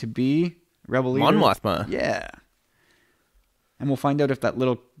is going to be rebel leader. Mon Mothma. Yeah. And we'll find out if that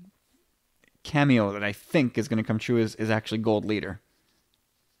little cameo that I think is going to come true is actually Gold Leader.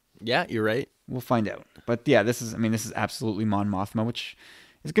 Yeah, you're right. We'll find out. But yeah, this is absolutely Mon Mothma, which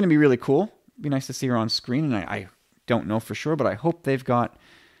is going to be really cool. Be nice to see her on screen, and I don't know for sure, but I hope they've got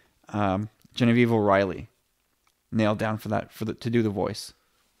Genevieve O'Reilly nailed down to do the voice.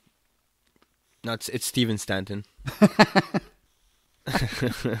 No, it's Steven Stanton.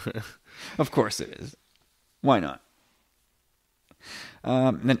 Of course it is. Why not?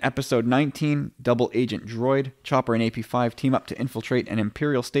 And then episode 19, Double Agent Droid. Chopper and AP5 team up to infiltrate an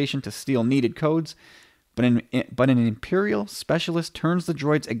Imperial station to steal needed codes, but an Imperial specialist turns the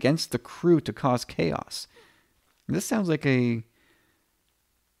droids against the crew to cause chaos. This sounds like it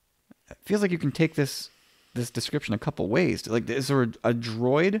feels like you can take this description a couple ways. Like, is there a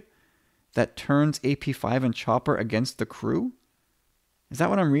droid that turns AP5 and Chopper against the crew? Is that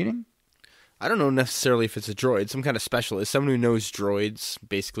what I'm reading? I don't know necessarily if it's a droid, some kind of specialist, someone who knows droids.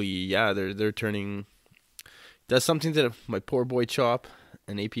 Basically, yeah, they're turning, does something to my poor boy Chop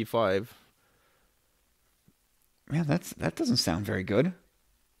and AP5. Yeah, that doesn't sound very good.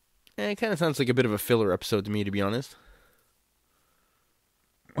 It kind of sounds like a bit of a filler episode to me, to be honest.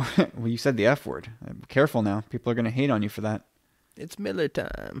 Well, you said the F word. Careful now. People are going to hate on you for that. It's Miller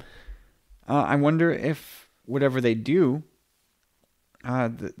time. I wonder if whatever they do,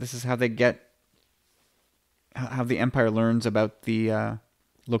 this is how they get, how the Empire learns about the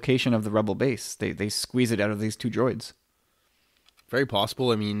location of the Rebel base. They squeeze it out of these two droids. Very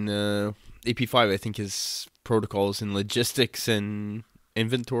possible. I mean, AP5, I think, his protocols in logistics and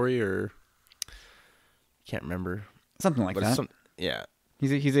inventory, or can't remember. Something like that. Yeah.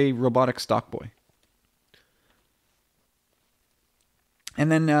 He's a robotic stock boy.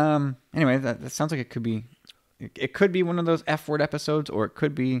 And then anyway, that sounds like it could be one of those F word episodes, or it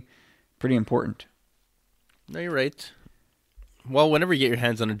could be pretty important. No, you're right. Well, whenever you get your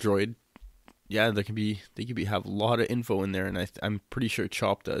hands on a droid, yeah, they could have a lot of info in there, and I'm pretty sure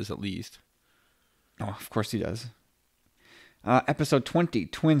Chop does at least. Oh, of course he does. Episode 20,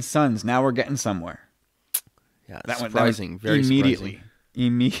 Twin Sons. Now we're getting somewhere. Yeah, that surprising. Very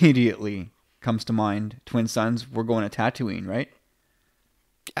immediately comes to mind. Twin Sons. We're going to Tatooine, right?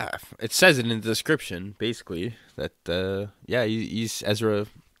 Yeah, it says it in the description, basically, that he's Ezra.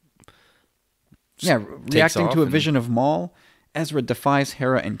 Yeah, reacting to a vision of Maul, Ezra defies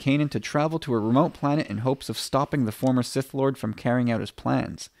Hera and Kanan to travel to a remote planet in hopes of stopping the former Sith Lord from carrying out his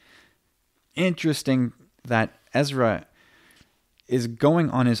plans. Interesting that Ezra is going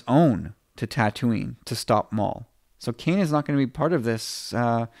on his own to Tatooine to stop Maul. So Kanan's not going to be part of this.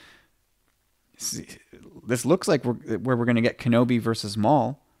 This looks like where we're going to get Kenobi versus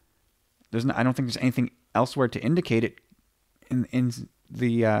Maul. I don't think there's anything elsewhere to indicate it in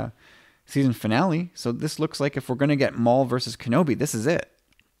the season finale. So this looks like if we're going to get Maul versus Kenobi, this is it.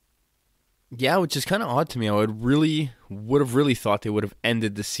 Yeah, which is kind of odd to me. I would have really thought they would have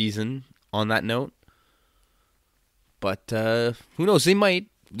ended the season on that note. But who knows? They might.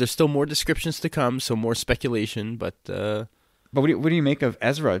 There's still more descriptions to come, so more speculation. But what do you make of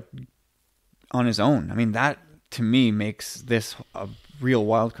Ezra on his own? I mean, that to me makes this a real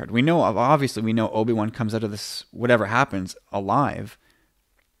wild card. We know Obi-Wan comes out of this, whatever happens, alive.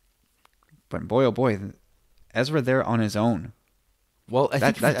 But boy, oh boy, Ezra there on his own. Well, I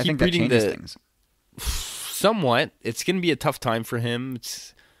think that changes things. somewhat. It's going to be a tough time for him.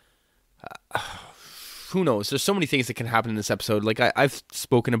 It's who knows? There's so many things that can happen in this episode. Like I've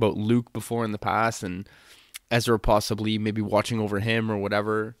spoken about Luke before in the past, and Ezra possibly maybe watching over him or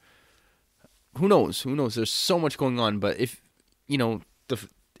whatever. Who knows? Who knows? There's so much going on. But if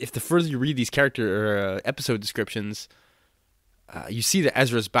if the further you read these character episode descriptions, you see that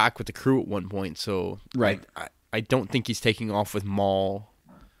Ezra's back with the crew at one point. So right, I don't think he's taking off with Maul.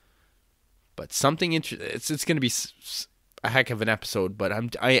 But something it's going to be a heck of an episode. But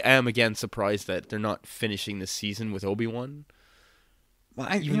I am again surprised that they're not finishing this season with Obi-Wan. Well,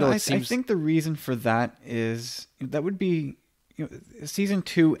 I think the reason for that is that would be season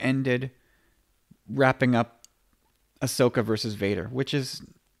 2 ended wrapping up Ahsoka versus Vader, which is,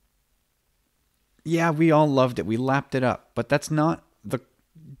 yeah, we all loved it. We lapped it up, but that's not the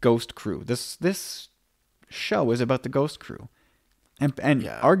Ghost Crew. This show is about the Ghost Crew, and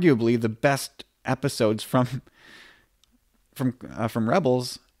arguably the best episodes from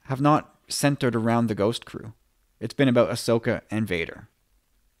Rebels have not centered around the Ghost Crew. It's been about Ahsoka and Vader.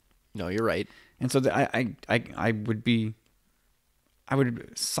 No, you're right. And so I would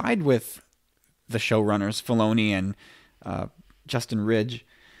side with the showrunners, Filoni and Justin Ridge,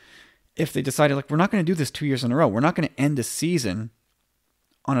 if they decided, like, we're not going to do this 2 years in a row. We're not going to end a season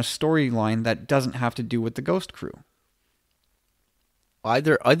on a storyline that doesn't have to do with the Ghost Crew. I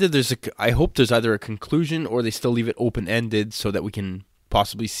hope there's either a conclusion or they still leave it open-ended so that we can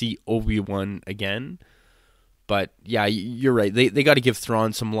possibly see Obi-Wan again. But yeah, you're right. They got to give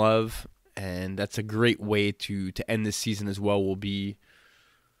Thrawn some love, and that's a great way to end this season as well. Will be,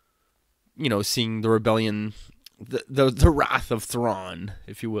 seeing the rebellion, the wrath of Thrawn,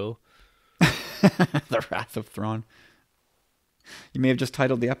 if you will. The wrath of Thrawn. You may have just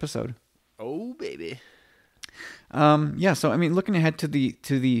titled the episode. Oh baby. Yeah. So I mean, looking ahead to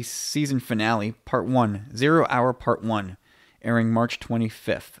the season finale, part 1, 0 Hour Part 1, airing March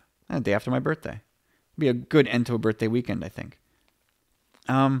 25th, the day after my birthday. Be a good end to a birthday weekend, I think.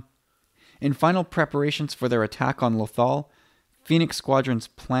 In final preparations for their attack on Lothal, Phoenix Squadron's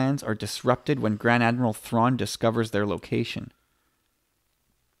plans are disrupted when Grand Admiral Thrawn discovers their location.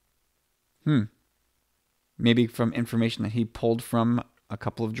 Maybe from information that he pulled from a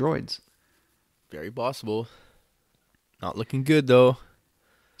couple of droids. Very possible. Not looking good, though.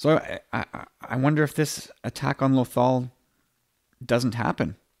 So I wonder if this attack on Lothal doesn't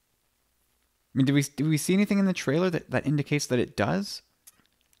happen. I mean, do we see anything in the trailer that indicates that it does?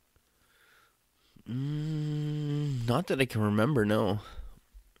 Not that I can remember, no.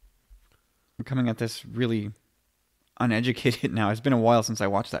 I'm coming at this really uneducated now. It's been a while since I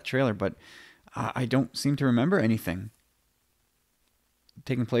watched that trailer, but I don't seem to remember anything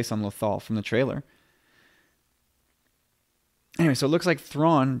taking place on Lothal from the trailer. Anyway, so it looks like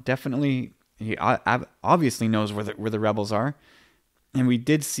Thrawn definitely, he obviously knows where the rebels are, and we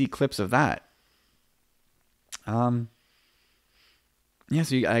did see clips of that. Yeah,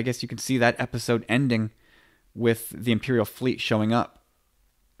 so I guess you can see that episode ending with the Imperial fleet showing up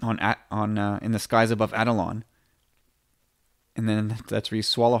on in the skies above Adelon, and then that's where you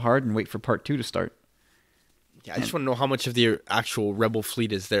swallow hard and wait for part 2 to start. Yeah, I just want to know how much of the actual rebel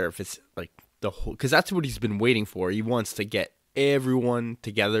fleet is there. If it's like the whole, because that's what he's been waiting for. He wants to get everyone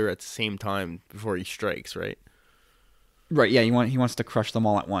together at the same time before he strikes, right? Right. Yeah, he wants to crush them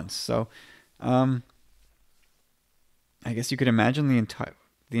all at once. So, I guess you could imagine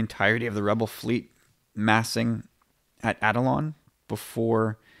the entirety of the rebel fleet massing at Adelon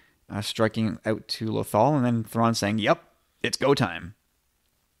before striking out to Lothal, and then Thrawn saying, "Yep, it's go time."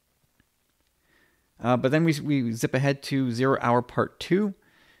 But then we zip ahead to 0 Hour Part 2.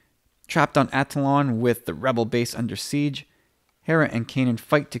 Trapped on Atalon with the rebel base under siege, Hera and Kanan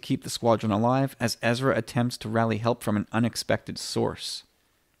fight to keep the squadron alive as Ezra attempts to rally help from an unexpected source.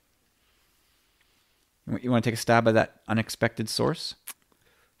 You want to take a stab at that unexpected source?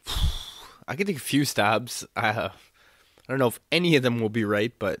 I could take a few stabs. I don't know if any of them will be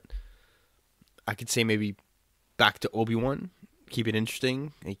right, but I could say maybe back to Obi-Wan. Keep it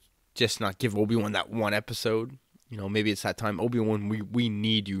interesting. Just not give Obi-Wan that one episode. Maybe it's that time. Obi-Wan, we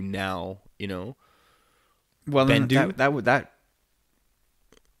need you now, Well, then that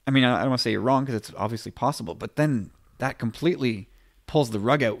I mean, I don't want to say you're wrong because it's obviously possible, but then that completely pulls the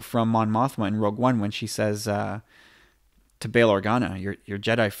rug out from Mon Mothma in Rogue One when she says to Bail Organa, your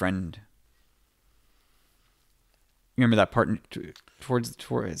Jedi friend. You remember that part is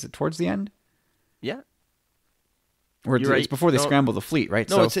it towards the end? Yeah. Or it's before they scramble the fleet, right?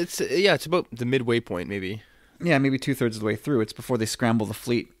 No, so, it's about the midway point, maybe. Yeah, maybe 2/3 of the way through. It's before they scramble the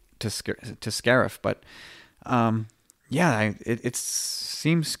fleet to Scarif. But Yeah, it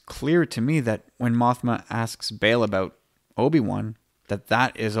seems clear to me that when Mothma asks Bail about Obi-Wan,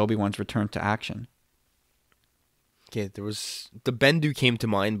 that is Obi-Wan's return to action. Okay, there was the Bendu came to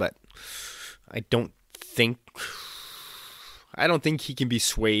mind, but I don't think he can be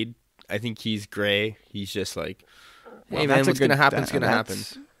swayed. I think he's gray. He's just like, hey man, what's gonna happen? It's gonna happen.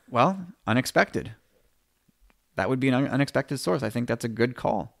 Well, unexpected. That would be an unexpected source. I think that's a good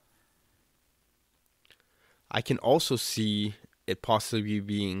call. I can also see it possibly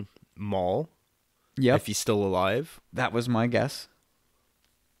being Maul. Yep. If he's still alive. That was my guess.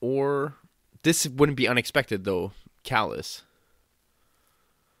 Or this wouldn't be unexpected though. Callus.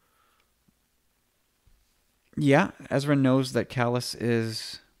 Yeah, Ezra knows that Callus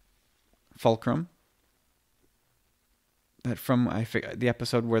is Fulcrum. That from the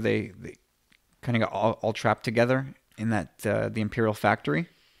episode where they kind of got all trapped together in that the Imperial factory.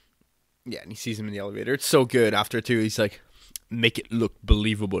 Yeah, and he sees him in the elevator. It's so good. After two, he's like, make it look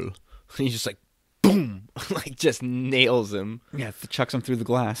believable. And he's just like, boom, like just nails him. Yeah, chucks him through the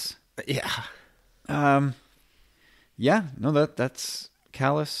glass. Yeah. Yeah, no, that's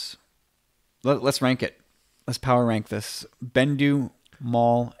Callus. Let's rank it. Let's power rank this. Bendu,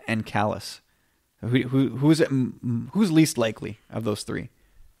 Maul, and Callus. Who's least likely of those three?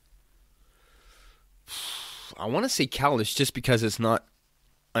 I want to say Callus just because it's not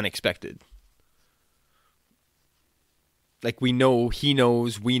unexpected. Like we know he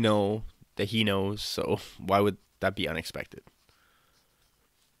knows, we know that he knows, so why would that be unexpected?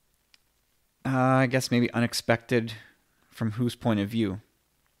 I guess maybe unexpected from whose point of view?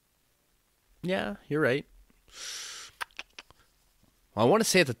 Yeah, you're right. Well, I want to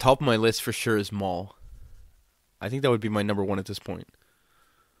say at the top of my list for sure is Maul. I think that would be my number one at this point.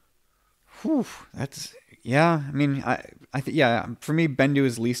 Whew, that's yeah. I mean, yeah. For me, Bendu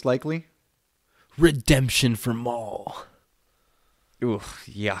is least likely. Redemption for Maul. Ooh,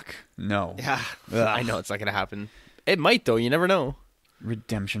 yuck. No. Yeah, I know it's not gonna happen. It might though. You never know.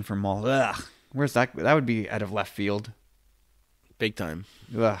 Redemption for Maul. Ugh. Where's that? That would be out of left field. Big time.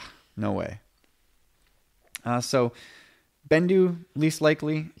 Ugh. No way. So, Bendu least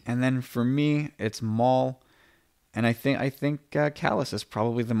likely, and then for me, it's Maul, and I think Callus is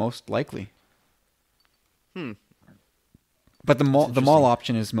probably the most likely. But the Maul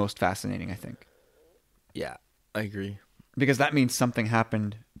option is most fascinating, I think. Yeah, I agree. Because that means something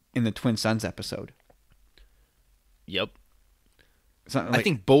happened in the Twin Suns episode. Yep. Like, I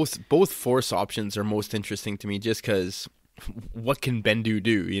think both Force options are most interesting to me, just because what can Bendu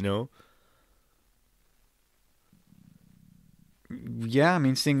do? You know. Yeah, I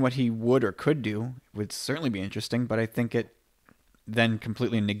mean, seeing what he would or could do would certainly be interesting, but I think it then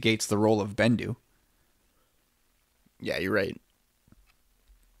completely negates the role of Bendu. Yeah, you're right.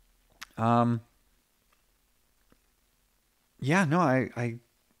 Yeah, no,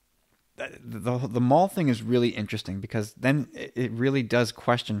 the Maul thing is really interesting because then it really does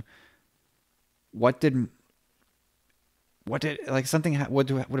question what did like something would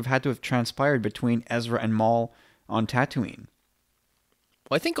have had to have transpired between Ezra and Maul on Tatooine.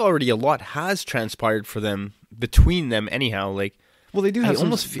 Well, I think already a lot has transpired for them between them. Anyhow, like well, they do have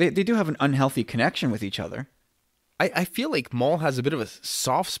they do have an unhealthy connection with each other. I feel like Maul has a bit of a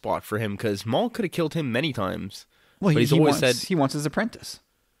soft spot for him because Maul could have killed him many times. Well, he wants his apprentice.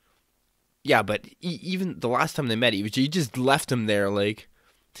 Yeah, but even the last time they met, he just left him there. Like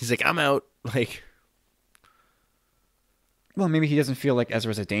he's like, I'm out. Like, well, maybe he doesn't feel like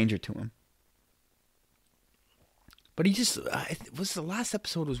Ezra's a danger to him. But he just was the last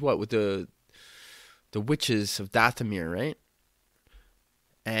episode was what with the witches of Dathomir, right?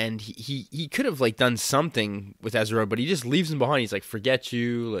 And he could have like done something with Ezra, but he just leaves him behind. He's like, forget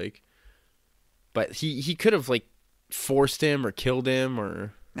you, like. But he could have like forced him or killed him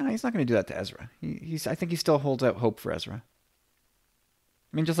or. No, he's not going to do that to Ezra. I think he still holds out hope for Ezra.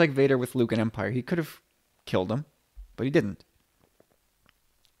 I mean, just like Vader with Luke and Empire, he could have killed him, but he didn't.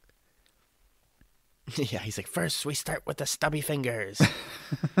 Yeah, he's like, first we start with the stubby fingers.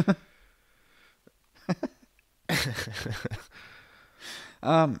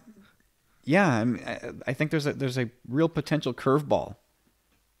 Yeah, I mean, I think there's a real potential curveball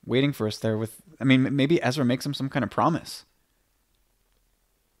waiting for us there. I mean, maybe Ezra makes him some kind of promise.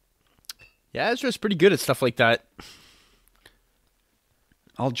 Yeah, Ezra's pretty good at stuff like that.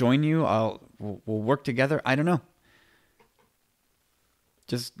 I'll join you. We'll work together. I don't know.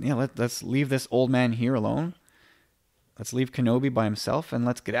 Just let's leave this old man here alone. Let's leave Kenobi by himself and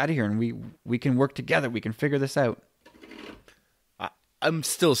let's get out of here. And we can work together. We can figure this out. I'm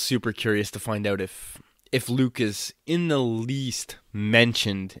still super curious to find out if Luke is in the least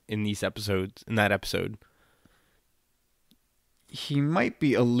mentioned in that episode. he might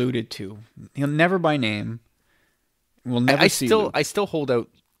be alluded to. He'll never by name. We'll never see Luke. I still hold out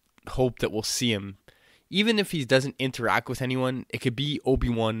hope that we'll see him. Even if he doesn't interact with anyone, it could be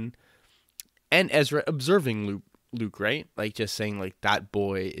Obi-Wan and Ezra observing Luke, right? Like just saying like that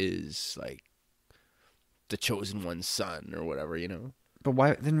boy is like the chosen one's son or whatever, you know? But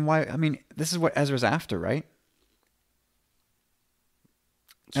why? I mean, this is what Ezra's after, right?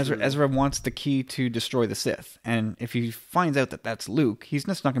 Ezra wants the key to destroy the Sith, and if he finds out that that's Luke, he's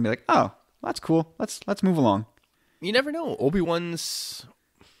just not gonna be like, "Oh, that's cool. Let's move along." You never know. Obi-Wan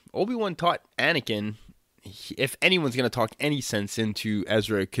taught Anakin. If anyone's gonna talk any sense into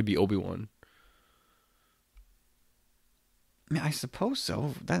Ezra, it could be Obi-Wan. I mean, I suppose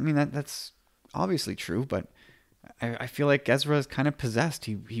so. That's obviously true, but I feel like Ezra is kind of possessed.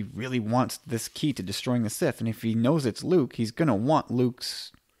 He really wants this key to destroying the Sith, and if he knows it's Luke, he's gonna want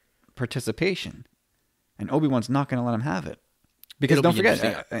Luke's participation, and Obi-Wan's not going to let him have it. Because don't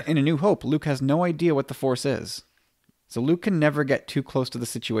forget, in A New Hope, Luke has no idea what the Force is. So Luke can never get too close to the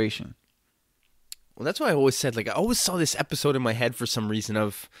situation. Well, that's why I always said, like, I always saw this episode in my head for some reason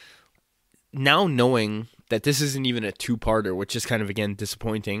of now knowing that this isn't even a two-parter, which is kind of, again,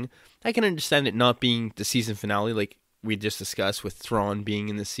 disappointing. I can understand it not being the season finale, like we just discussed with Thrawn being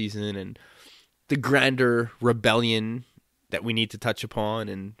in this season and the grander rebellion that we need to touch upon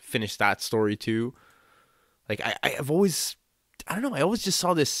and finish that story too. Like I've always, I don't know, I always just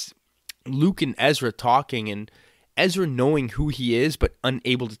saw this Luke and Ezra talking and Ezra knowing who he is but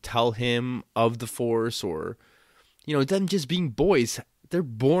unable to tell him of the Force, or, you know, them just being boys. They're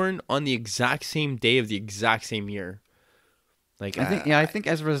born on the exact same day of the exact same year. Like I think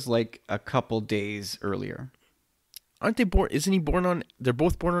Ezra's like a couple days earlier. Aren't they born? Isn't he born on? They're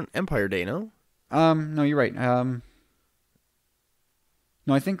both born on Empire Day, no? No, you're right.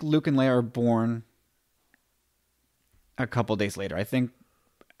 No, I think Luke and Leia are born a couple days later. I think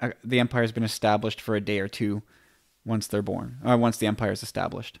the Empire's been established for a day or two once they're born, or once the Empire is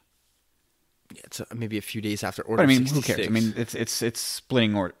established. Yeah, it's maybe a few days after Order. But I mean, 66. who cares? I mean, it's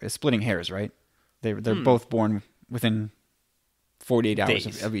splitting hairs, right? They're both born within 48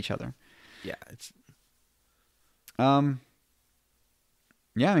 hours of each other. Yeah, it's. Yeah,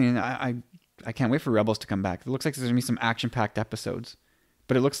 I mean, I can't wait for Rebels to come back. It looks like there's gonna be some action-packed episodes.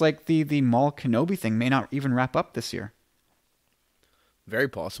 But it looks like the Maul Kenobi thing may not even wrap up this year. Very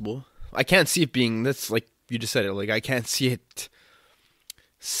possible. I can't see it being, that's like you just said it, like I can't see it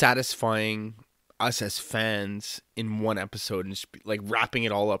satisfying us as fans in one episode and just like wrapping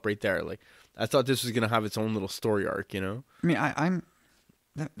it all up right there. Like I thought this was going to have its own little story arc, you know? I mean,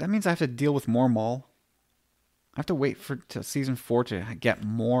 that means I have to deal with more Maul. I have to wait to season 4 to get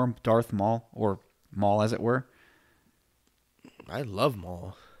more Darth Maul, or Maul as it were. I love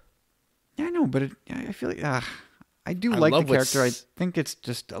Maul. Yeah, I know, but I feel like I do like the character. I think it's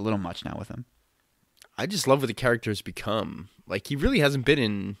just a little much now with him. I just love what the character's become. Like he really hasn't been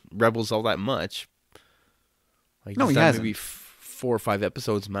in Rebels all that much. Like no, he hasn't. Maybe 4 or 5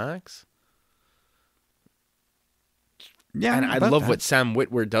 episodes max. Yeah, and I love what Sam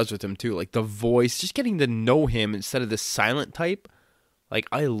Witwer does with him too. Like the voice, just getting to know him instead of the silent type. Like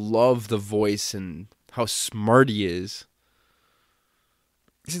I love the voice and how smart he is.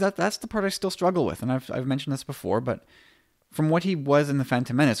 See, that's the part I still struggle with, and I've mentioned this before, but from what he was in The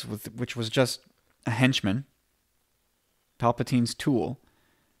Phantom Menace, which was just a henchman, Palpatine's tool.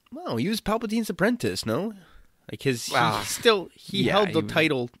 Well, he was Palpatine's apprentice, no? Like he held the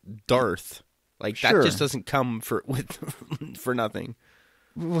title Darth. Like that just doesn't come for nothing.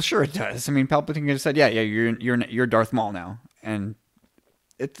 Well, sure it does. I mean, Palpatine just said, "Yeah, you're Darth Maul now," and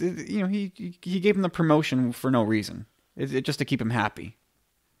he gave him the promotion for no reason. It just to keep him happy.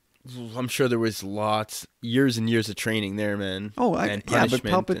 I'm sure there was years and years of training there, man. Oh, but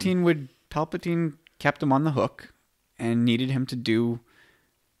Palpatine kept him on the hook and needed him to do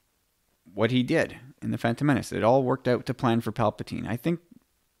what he did in The Phantom Menace. It all worked out to plan for Palpatine. I think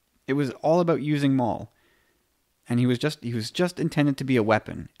it was all about using Maul, and he was just intended to be a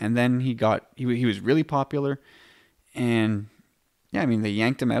weapon. And then he was really popular, and yeah, I mean they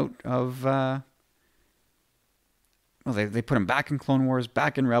yanked him out of. Well, they put him back in Clone Wars,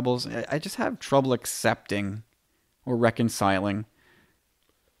 back in Rebels. I just have trouble accepting or reconciling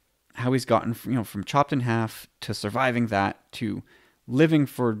how he's gotten from chopped in half to surviving that to living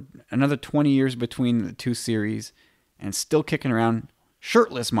for another 20 years between the two series and still kicking around,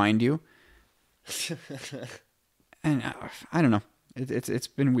 shirtless, mind you. And I don't know. It's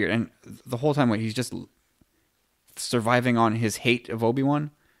been weird. And the whole time he's just surviving on his hate of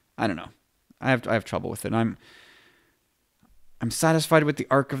Obi-Wan. I don't know. I have trouble with it. I'm satisfied with the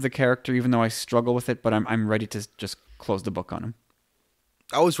arc of the character, even though I struggle with it, but I'm ready to just close the book on him.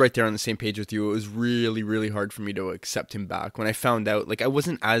 I was right there on the same page with you. It was really, really hard for me to accept him back. When I found out, like, I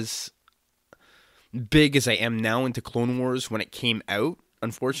wasn't as big as I am now into Clone Wars when it came out,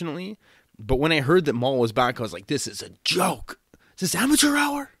 unfortunately. But when I heard that Maul was back, I was like, this is a joke. Is this amateur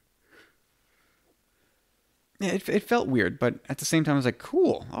hour? Yeah, it felt weird, but at the same time, I was like,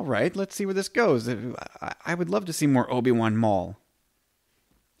 cool. All right, let's see where this goes. I would love to see more Obi-Wan Maul.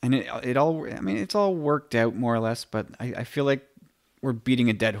 And it's all worked out more or less, but I feel like we're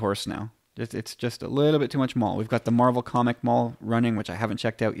beating a dead horse now. It's just a little bit too much Maul. We've got the Marvel comic Maul running, which I haven't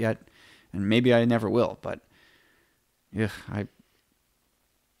checked out yet, and maybe I never will. But yeah,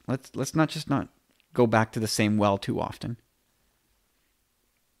 let's not go back to the same well too often.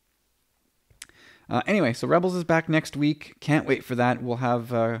 Anyway, so Rebels is back next week. Can't wait for that. We'll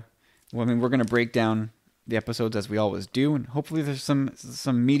have, we're going to break down the episodes as we always do, and hopefully there's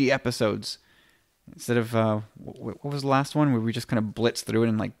some meaty episodes instead of what was the last one where we just kind of blitzed through it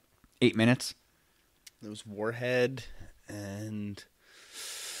in like 8 minutes. There was Warhead and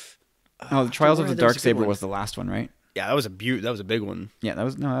the Trials of the Darksaber was the last one, right? Yeah, that was a big one. Yeah, that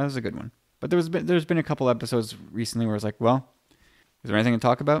was a good one. But there's been a couple episodes recently where it's like, well, is there anything to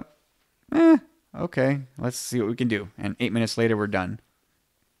talk about? Okay, let's see what we can do. And 8 minutes later, we're done.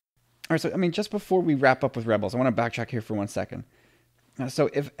 All right, so, just before we wrap up with Rebels, I want to backtrack here for 1 second. So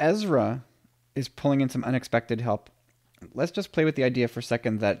if Ezra is pulling in some unexpected help, let's just play with the idea for a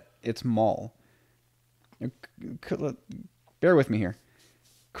second that it's Maul. Bear with me here.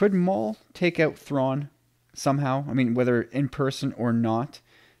 Could Maul take out Thrawn somehow? Whether in person or not.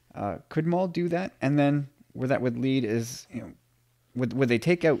 Could Maul do that? And then where that would lead is, would they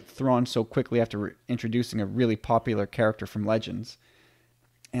take out Thrawn so quickly after introducing a really popular character from Legends?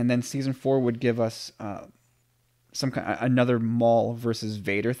 And then Season 4 would give us another Maul versus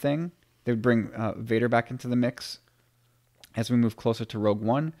Vader thing. They would bring Vader back into the mix as we move closer to Rogue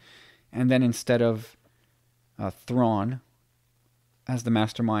One. And then instead of Thrawn as the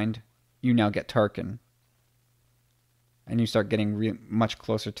mastermind, you now get Tarkin. And you start getting much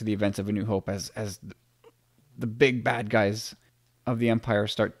closer to the events of A New Hope as the big bad guys of the Empire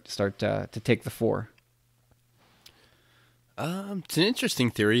start to take the fore. It's an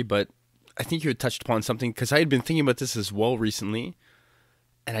interesting theory, but I think you had touched upon something, because I had been thinking about this as well recently,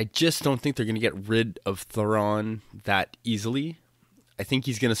 and I just don't think they're going to get rid of Thrawn that easily. I think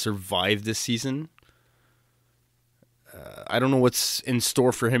he's going to survive this season. I don't know what's in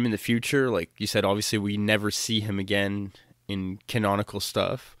store for him in the future. Like you said, obviously we never see him again in canonical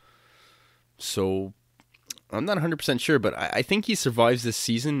stuff. So I'm not 100% sure, but I think he survives this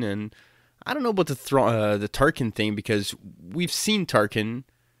season, and I don't know about the Tarkin thing, because we've seen Tarkin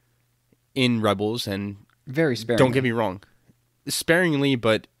in Rebels, and very sparingly. Don't get me wrong, sparingly,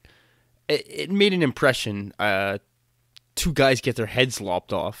 but it made an impression. 2 guys get their heads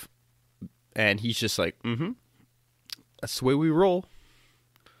lopped off, and he's just like, that's the way we roll.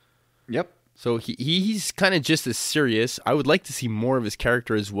 Yep. So he's kind of just as serious. I would like to see more of his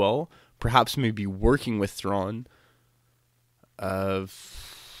character as well. Perhaps maybe working with Thrawn. I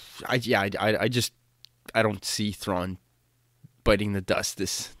don't see Thrawn biting the dust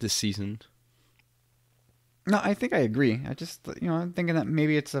this season. No, I think I agree. I'm thinking that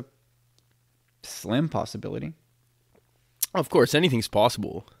maybe it's a slim possibility. Of course, anything's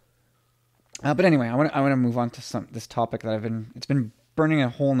possible. But anyway, I want to move on to this topic that it's been burning a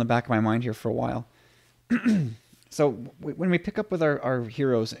hole in the back of my mind here for a while. So when we pick up with our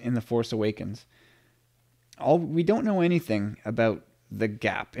heroes in The Force Awakens, we don't know anything about the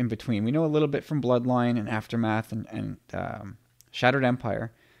gap in between. We know a little bit from Bloodline and Aftermath and Shattered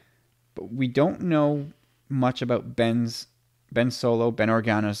Empire, but we don't know much about Ben Solo, Ben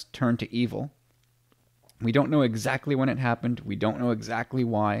Organa's turn to evil. We don't know exactly when it happened. We don't know exactly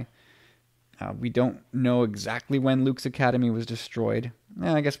why. We don't know exactly when Luke's Academy was destroyed.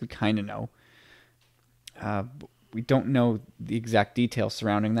 I guess we kind of know. We don't know the exact details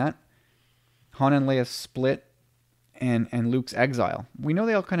surrounding that. Han and Leia's split and Luke's exile. We know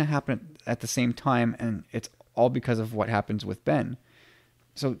they all kind of happen at the same time, and it's all because of what happens with Ben.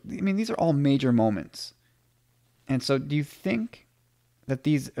 So, these are all major moments. And so, do you think that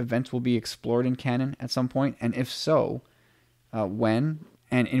these events will be explored in canon at some point? And if so, when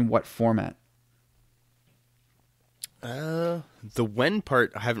and in what format? The when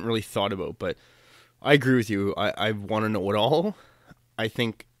part I haven't really thought about, but I agree with you. I want to know it all. I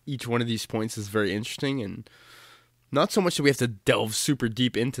think each one of these points is very interesting, and not so much that we have to delve super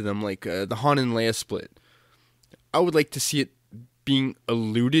deep into them, like the Han and Leia split. I would like to see it being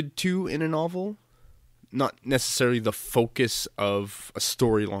alluded to in a novel, not necessarily the focus of a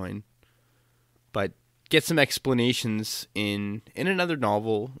storyline, but get some explanations in another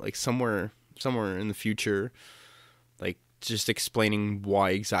novel, like somewhere in the future, like just explaining why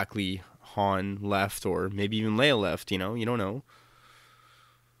exactly Han left, or maybe even Leia left. You know, you don't know.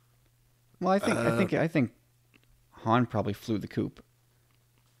 Well, I think Han probably flew the coop.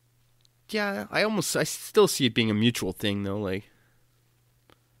 Yeah, I still see it being a mutual thing though, like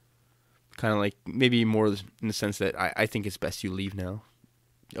kind of like maybe more in the sense that I think it's best you leave now.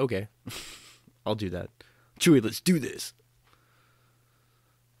 Okay, I'll do that. Chewie, let's do this.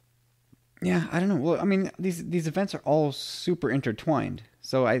 Yeah, I don't know. Well, I mean, these events are all super intertwined.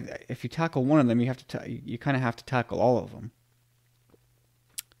 So if you tackle one of them, you kind of have to tackle all of them.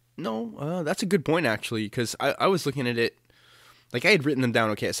 No, that's a good point actually, because I was looking at it, like I had written them down.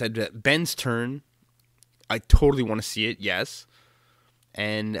 Okay, I said that Ben's turn. I totally want to see it. Yes,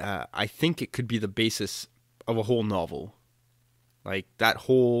 and I think it could be the basis of a whole novel. Like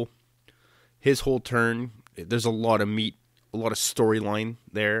his whole turn. There's a lot of meat, a lot of storyline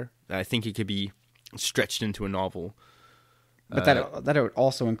there. I think it could be stretched into a novel. But that would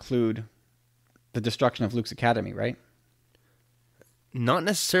also include the destruction of Luke's academy, right? Not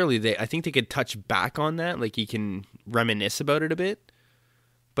necessarily. I think they could touch back on that, like he can reminisce about it a bit.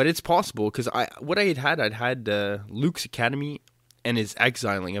 But it's possible, because I'd had Luke's academy and his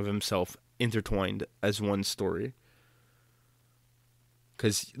exiling of himself intertwined as one story.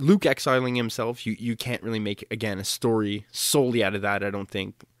 Because Luke exiling himself, you can't really make, again, a story solely out of that, I don't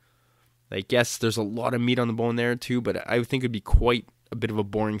think. Like, yes, there's a lot of meat on the bone there too, but I would think it'd be quite a bit of a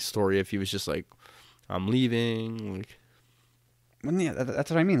boring story if he was just like, I'm leaving. Like, well, yeah, that's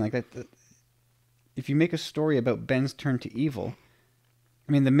what I mean. Like that, if you make a story about Ben's turn to evil,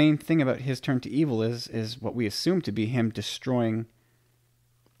 I mean, the main thing about his turn to evil is what we assume to be him destroying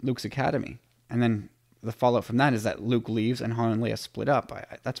Luke's academy, and then the fallout from that is that Luke leaves and Han and Leia split up.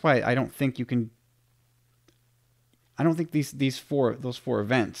 That's why I don't think you can. I don't think those four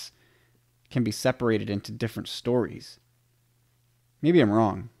events can be separated into different stories. Maybe I'm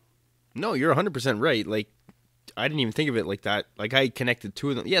wrong. No, you're 100% right. Like, I didn't even think of it like that. Like, I connected two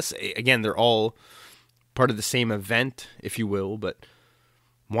of them. Yes, again, they're all part of the same event, if you will, but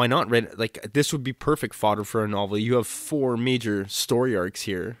why not? Like, this would be perfect fodder for a novel. You have 4 major story arcs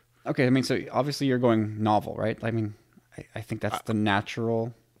here. Okay, I mean, so obviously you're going novel, right? I mean, I think that's the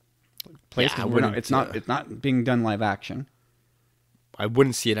natural place. Yeah, it's not being done live action. I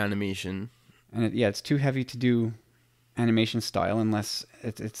wouldn't see it animation. And it's too heavy to do animation style unless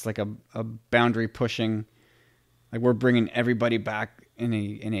it's like a boundary pushing, like we're bringing everybody back in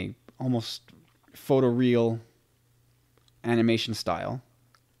a almost photoreal animation style.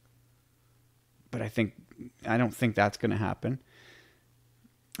 But I don't think that's going to happen.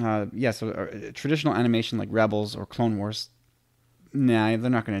 So traditional animation like Rebels or Clone Wars, nah, they're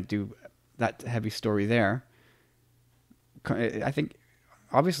not going to do that heavy story there. I think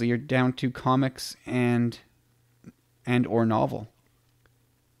obviously you're down to comics and or novel.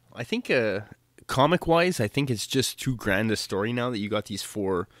 I think comic wise, I think it's just too grand a story now that you got these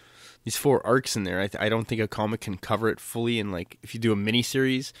four arcs in there. I don't think a comic can cover it fully. And like if you do a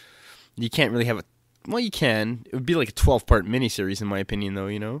miniseries, you can't really have a. Well, you can. It would be like a 12-part miniseries, in my opinion, though.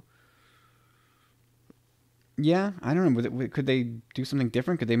 You know. Yeah, I don't know. Could they do something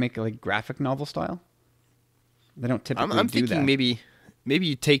different? Could they make it like graphic novel style? They don't typically I'm do thinking that. maybe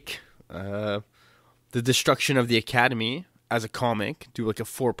you take the destruction of the Academy as a comic, do like a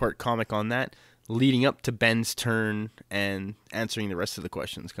 4-part comic on that, leading up to Ben's turn and answering the rest of the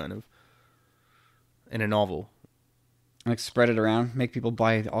questions, kind of, in a novel. Like spread it around, make people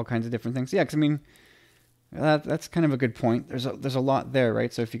buy all kinds of different things. Yeah, because I mean, that's kind of a good point. There's a lot there,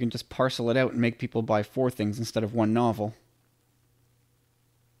 right? So if you can just parcel it out and make people buy 4 things instead of 1 novel.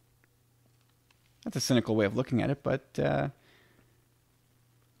 That's a cynical way of looking at it, but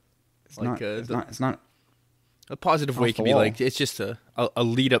it's not. A positive way could be like it's just a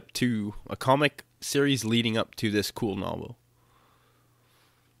lead up to a comic series leading up to this cool novel.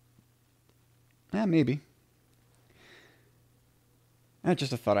 Yeah, maybe. That's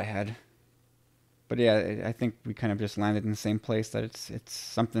just a thought I had. But yeah, I think we kind of just landed in the same place, that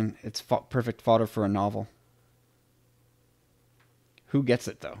it's perfect fodder for a novel. Who gets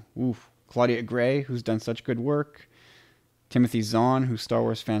it though? Oof. Claudia Gray, who's done such good work. Timothy Zahn, who Star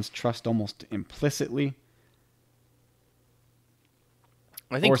Wars fans trust almost implicitly.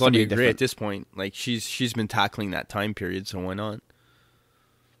 I think Claudia Gray at this point, like she's been tackling that time period, so why not?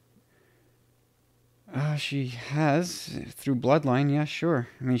 She has, through Bloodline, yeah, sure.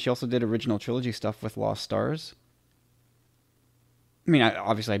 I mean, she also did original trilogy stuff with Lost Stars. I mean,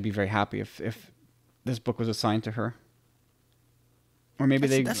 obviously I'd be very happy if this book was assigned to her. Or maybe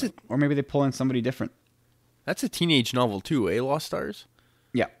they pull in somebody different. That's a teenage novel too, eh? Lost Stars.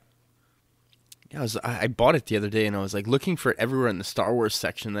 Yeah. Yeah, I bought it the other day, and I was like looking for it everywhere in the Star Wars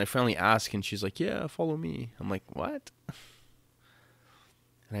section. And I finally asked, and she's like, "Yeah, follow me." I'm like, "What?"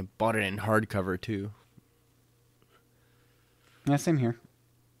 And I bought it in hardcover too. Yeah, same here.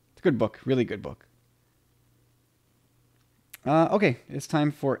 It's a good book, really good book. Okay, it's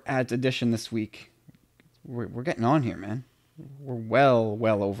time for Ads Edition this week. We're getting on here, man. We're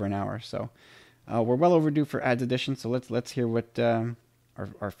well over an hour, so we're well overdue for Ads Edition. So let's hear what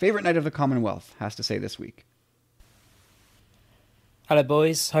our favorite Knight of the Commonwealth has to say this week. Hello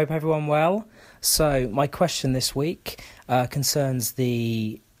boys, hope everyone well. So my question this week concerns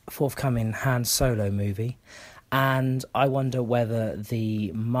the forthcoming Han Solo movie, and I wonder whether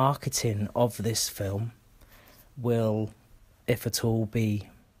the marketing of this film will, if at all, be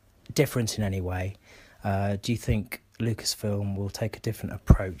different in any way. Do you think Lucasfilm will take a different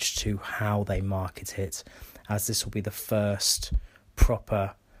approach to how they market it, as this will be the first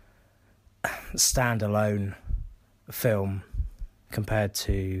proper standalone film compared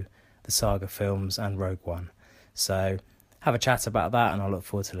to the saga films and Rogue One? So have a chat about that, and I look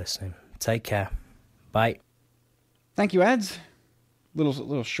forward to listening. Take care. Bye. Thank you, Ads.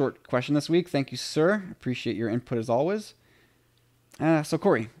 Little short question this week. Thank you, sir. Appreciate your input as always. So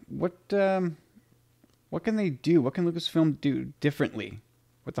Corey, what can they do? What can Lucasfilm do differently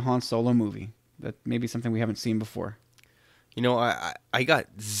with the Han Solo movie that maybe something we haven't seen before? You know, I got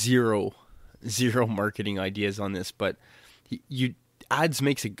zero marketing ideas on this, but Ads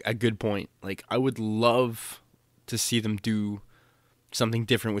makes a good point. Like, I would love to see them do something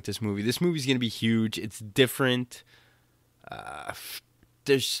different with this movie. This movie's going to be huge. It's different.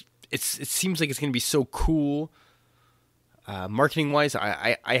 It seems like it's going to be so cool. Marketing wise,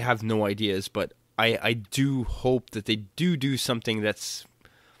 I have no ideas, but I do hope that they do something that's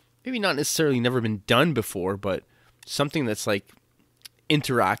maybe not necessarily never been done before, but something that's like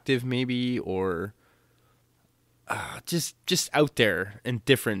interactive maybe, or just out there and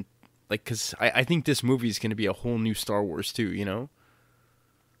different. Like, because I think this movie is going to be a whole new Star Wars too, you know?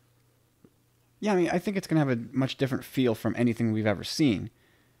 Yeah, I mean, I think it's going to have a much different feel from anything we've ever seen.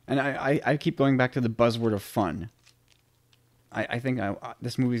 And I keep going back to the buzzword of fun. I think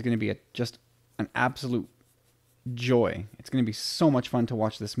this movie is going to be just an absolute joy. It's going to be so much fun to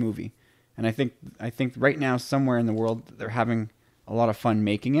watch this movie. And I think right now, somewhere in the world, they're having a lot of fun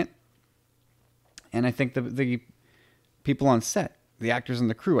making it. And I think the people on set, the actors and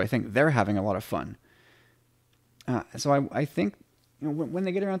the crew, I think they're having a lot of fun. So I think, you know, when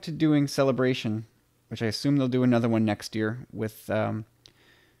they get around to doing Celebration, which I assume they'll do another one next year with the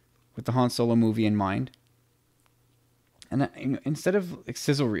Han Solo movie in mind, and instead of like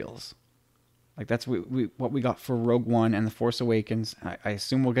sizzle reels, like that's what we got for Rogue One and The Force Awakens, I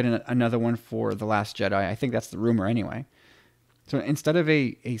assume we'll get another one for The Last Jedi. I think that's the rumor anyway. So instead of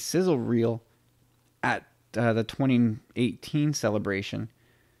a sizzle reel at the 2018 Celebration,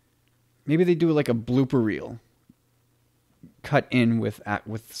 maybe they do like a blooper reel cut in with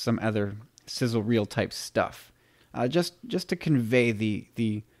some other sizzle reel type stuff, just to convey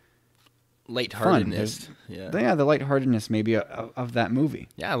the lightheartedness. Yeah, the lightheartedness maybe of that movie.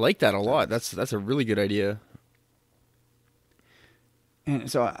 Yeah, I like that a lot. That's a really good idea. And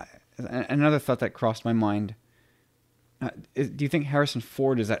so another thought that crossed my mind: do you think Harrison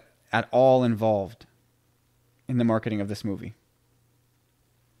Ford is at all involved in the marketing of this movie?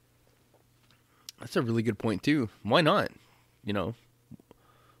 That's a really good point too. Why not? You know,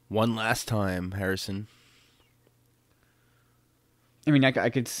 one last time, Harrison. I mean, I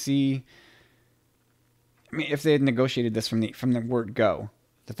could see. I mean, if they had negotiated this from the word go,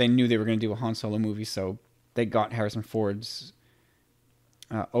 that they knew they were going to do a Han Solo movie, so they got Harrison Ford's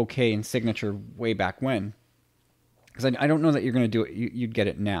okay and signature way back when. Because I don't know that you're going to do it. You'd get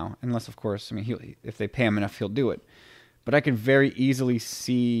it now, unless, of course, I mean, if they pay him enough, he'll do it. But I could very easily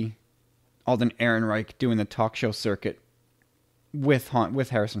see Alden Ehrenreich doing the talk show circuit with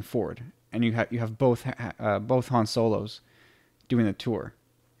Harrison Ford, and you have both Han Solos doing the tour.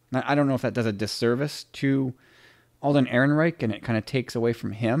 Now, I don't know if that does a disservice to Alden Ehrenreich and it kind of takes away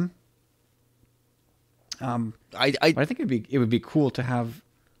from him. But I think it would be cool to have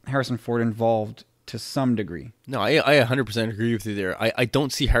Harrison Ford involved to some degree. No, I 100% agree with you there. I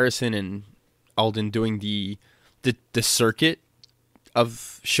don't see Harrison and Alden doing the circuit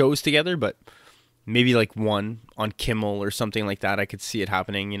of shows together, but maybe like one on Kimmel or something like that. I could see it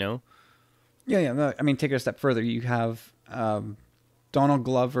happening, you know? Yeah. No, I mean, take it a step further. You have Donald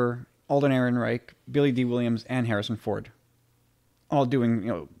Glover, Alden Ehrenreich, Billy D. Williams, and Harrison Ford, all doing, you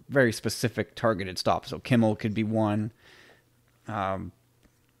know, very specific targeted stops. So Kimmel could be one. Who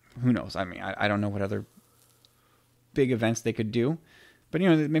knows? I mean, I don't know what other big events they could do. But,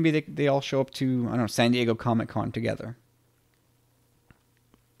 maybe they all show up to, I don't know, San Diego Comic-Con together.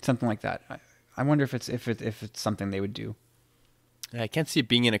 Something like that. I wonder if it's something they would do. I can't see it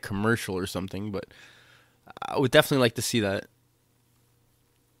being in a commercial or something, but I would definitely like to see that.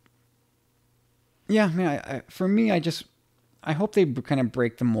 Yeah, I mean, for me, I hope they kind of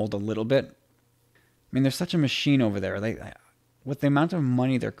break the mold a little bit. I mean, they're such a machine over there. With the amount of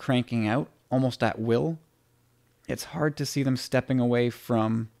money they're cranking out, almost at will, it's hard to see them stepping away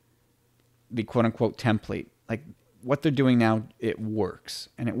from the quote-unquote template. Like, what they're doing now, it works,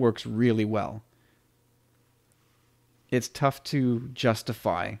 and it works really well. It's tough to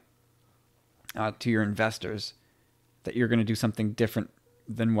justify to your investors that you're going to do something different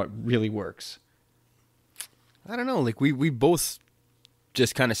than what really works. I don't know. Like, we both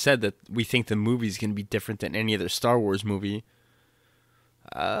just kind of said that we think the movie's going to be different than any other Star Wars movie.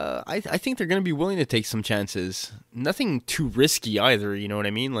 I think they're going to be willing to take some chances. Nothing too risky either, you know what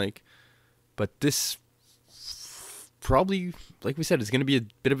I mean? Like, but this probably, like we said, is going to be a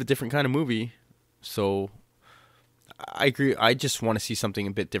bit of a different kind of movie. So I agree. I just want to see something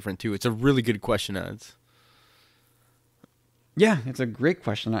a bit different too. It's a really good question, Ads. Yeah, it's a great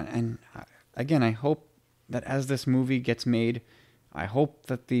question. And again, I hope that as this movie gets made, I hope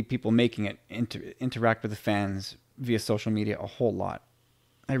that the people making it interact with the fans via social media a whole lot.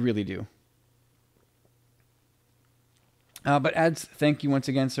 I really do. But Ads, thank you once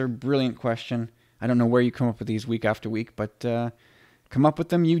again, sir. Brilliant question. I don't know where you come up with these week after week, but come up with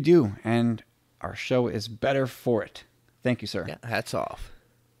them, you do. And our show is better for it. Thank you, sir. Yeah, hats off.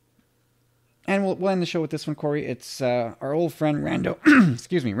 And we'll end the show with this one, Corey. It's our old friend Rando,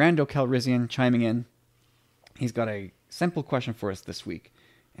 Rando Calrissian chiming in. He's got a simple question for us this week,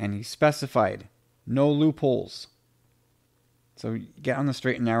 and he specified no loopholes. So get on the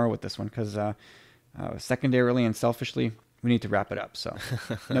straight and narrow with this one, because secondarily and selfishly, we need to wrap it up. So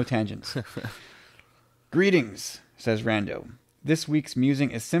no tangents. Greetings, says Rando. This week's musing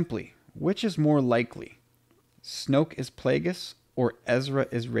is simply, which is more likely? Snoke is Plagueis or Ezra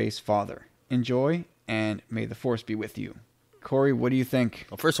is Rey's father? Enjoy, and may the Force be with you. Corey, what do you think?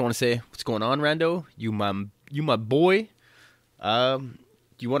 Well, first I want to say, what's going on, Rando? You my boy. Do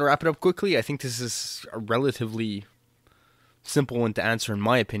you want to wrap it up quickly? I think this is a relatively simple one to answer, in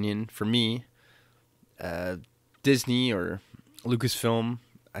my opinion. For me, Disney or Lucasfilm,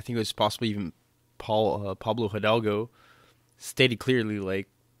 I think it was possibly even Pablo Hidalgo, stated clearly, like,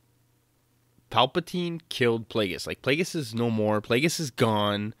 Palpatine killed Plagueis. Like, Plagueis is no more. Plagueis is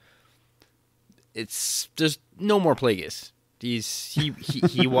gone. There's no more Plagueis. He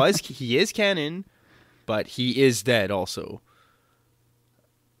is canon, but he is dead also.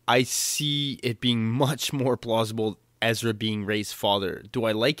 I see it being much more plausible Ezra being Rey's father. Do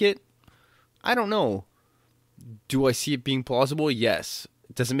I like it? I don't know. Do I see it being plausible? Yes.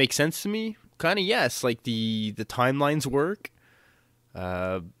 Does it make sense to me? Kind of yes. Like the timelines work.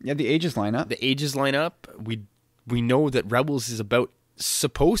 Yeah, the ages line up. The ages line up. We know that Rebels is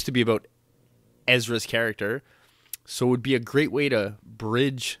supposed to be about Ezra's character, so it would be a great way to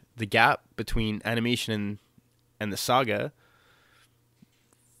bridge the gap between animation and the saga.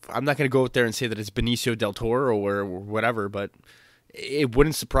 I'm not going to go out there and say that it's Benicio del Toro or whatever, but it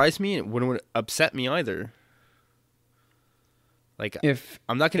wouldn't surprise me. It wouldn't upset me either. Like,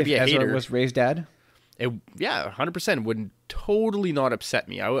 I'm not going to be a Ezra hater. Was Rey's dad? Yeah, 100% would totally not upset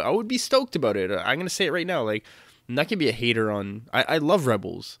me. I would be stoked about it. I'm going to say it right now. Like, I'm not going to be a hater on... I love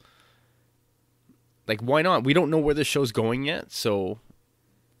Rebels. Like, why not? We don't know where the show's going yet, so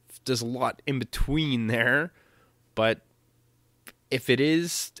there's a lot in between there. But if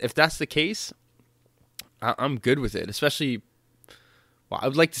that's the case, I'm good with it. Especially, well, I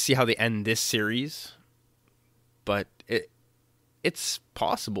would like to see how they end this series. But it's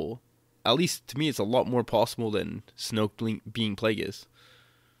possible. At least to me, it's a lot more possible than Snoke being Plagueis.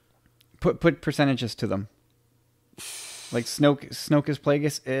 Put percentages to them. Like Snoke is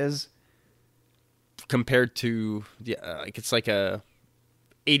Plagueis is... Compared to it's like a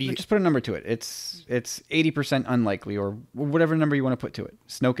 80. Just put a number to it. It's 80% unlikely, or whatever number you want to put to it.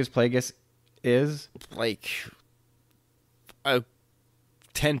 Snoke is Plagueis is like a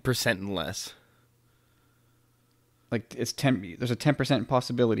 10% and less. Like it's 10. There's a 10%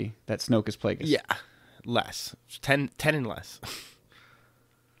 possibility that Snoke is Plagueis. Yeah, less 10 and less.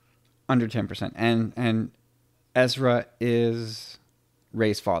 Under 10%, and Ezra is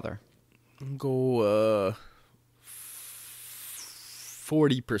Rey's father. Go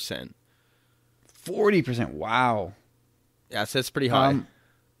 40%. 40%. Wow. Yeah, so that's pretty high.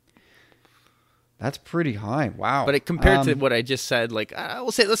 That's pretty high. Wow. But compared to what I just said, like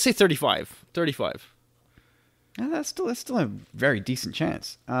let's say 35. 35. That's still a very decent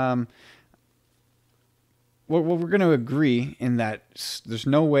chance. Well, we're going to agree in that there's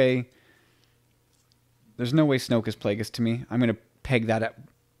no way Snoke is Plagueis to me. I'm going to peg that at.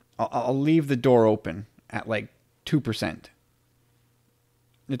 I'll leave the door open at like 2%.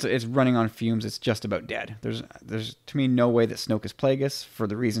 It's running on fumes. It's just about dead. There's to me no way that Snoke is Plagueis for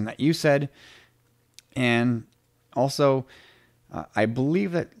the reason that you said, and also I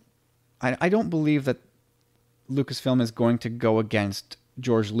believe that I don't believe that Lucasfilm is going to go against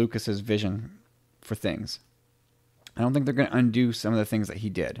George Lucas's vision for things. I don't think they're going to undo some of the things that he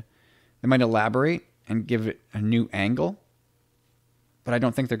did. They might elaborate and give it a new angle, but I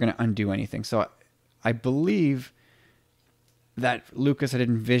don't think they're going to undo anything. So I believe that Lucas had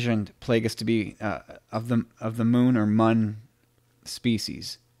envisioned Plagueis to be of the moon or mun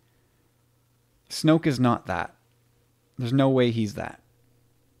species. Snoke is not that. There's no way he's that.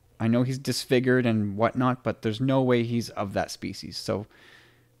 I know he's disfigured and whatnot, but there's no way he's of that species. So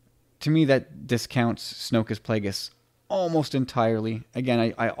to me, that discounts Snoke as Plagueis almost entirely.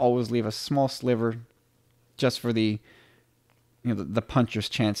 Again, I always leave a small sliver just for the puncher's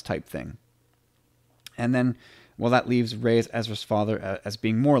chance type thing. And then, well, that leaves Rey as Ezra's father as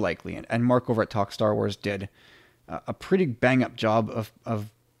being more likely. And Mark over at Talk Star Wars did a pretty bang-up job of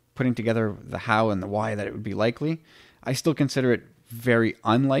putting together the how and the why that it would be likely. I still consider it very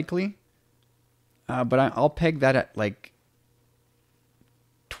unlikely, but I'll peg that at like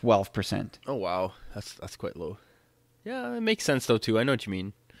 12%. Oh wow, that's quite low. Yeah, it makes sense though too. I know what you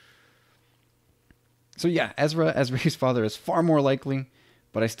mean. So yeah, Ezra as Rey's father is far more likely,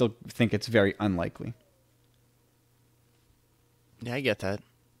 but I still think it's very unlikely. Yeah, I get that.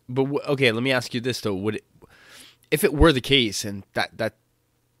 But okay, let me ask you this though: if it were the case, and that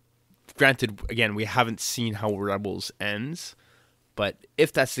granted, again, we haven't seen how Rebels ends. But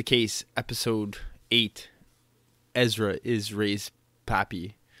if that's the case, Episode 8, Ezra is Rey's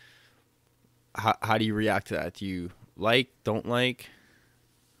pappy. How do you react to that? Do you don't like?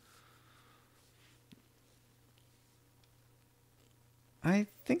 I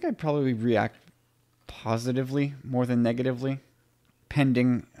think I'd probably react positively more than negatively,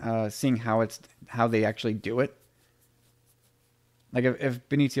 pending seeing how they actually do it. Like if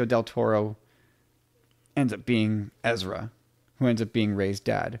Benicio del Toro ends up being Ezra, who ends up being Rey's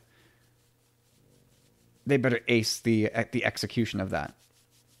dad, they better ace the execution of that.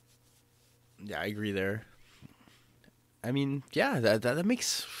 Yeah, I agree there. I mean, yeah, that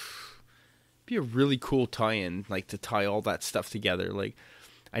makes be a really cool tie-in, like to tie all that stuff together. Like,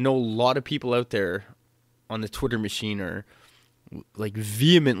 I know a lot of people out there on the Twitter machine are like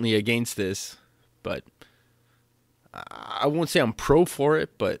vehemently against this, but I won't say I'm pro for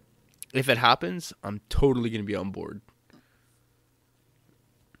it, but if it happens, I'm totally going to be on board.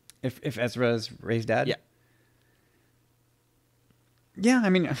 If Ezra's Rey's dad? Yeah. Yeah, I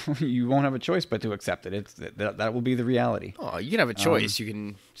mean, you won't have a choice but to accept it. That will be the reality. Oh, you can have a choice. You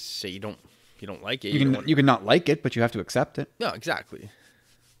can say you don't like it. You can not like it, but you have to accept it. No, exactly.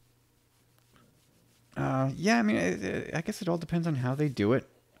 Yeah, I mean, I guess it all depends on how they do it.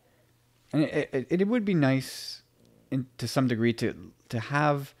 And it would be nice, to some degree, to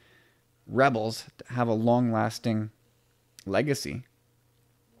have Rebels have a long-lasting legacy.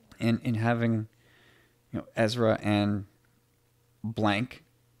 In having, Ezra and blank,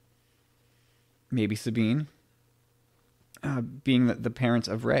 maybe Sabine, being the parents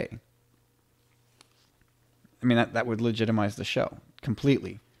of Rey. I mean, that would legitimize the show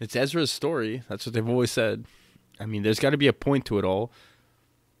completely. It's Ezra's story. That's what they've always said. I mean, there's got to be a point to it all.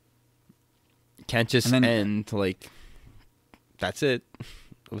 It can't just end like, that's it.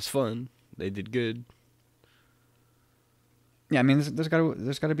 It was fun. They did good. Yeah, I mean, there's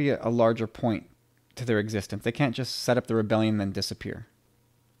got to be a larger point to their existence. They can't just set up the rebellion and then disappear.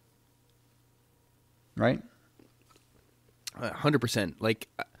 Right? 100%. Like,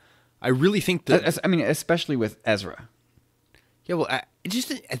 I really think that... I mean, especially with Ezra. Yeah, well,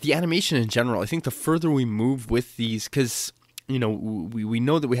 just at the animation in general, I think the further we move with these... Because, we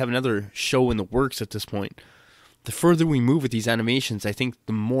know that we have another show in the works at this point. The further we move with these animations, I think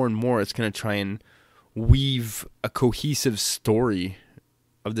the more and more it's going to try and weave a cohesive story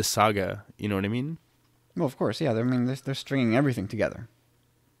of the saga. You know what I mean? Well, of course, yeah. They're stringing everything together.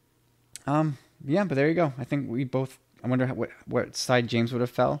 Yeah, but there you go. I think we both... I wonder what side James would have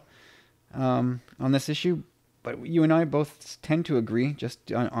fell on this issue. But you and I both tend to agree,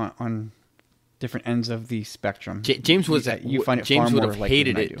 just on different ends of the spectrum. James was... You find it James far would more have likely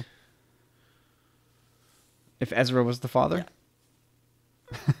hated than I it. do. If Ezra was the father?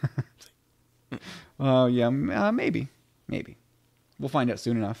 Yeah. Yeah, maybe. We'll find out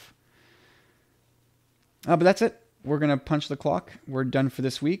soon enough. But that's it. We're going to punch the clock. We're done for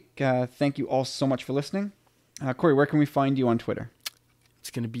this week. Thank you all so much for listening. Corey, where can we find you on Twitter? It's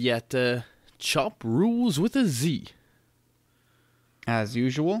going to be at Chop Rules with a Z. As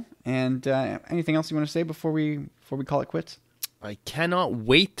usual. And anything else you want to say before we call it quits? I cannot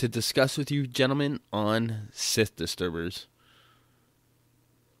wait to discuss with you, gentlemen, on Sith Disturbers.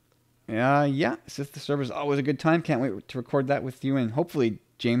 Yeah, Sith Disturbers is always a good time. Can't wait to record that with you, and hopefully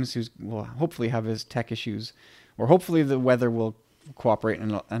James, who will hopefully have his tech issues, or hopefully the weather will cooperate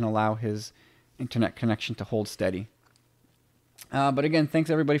and allow his internet connection to hold steady. But again, thanks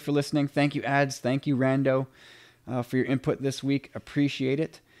everybody for listening. Thank you, Ads. Thank you, Rando, for your input this week. Appreciate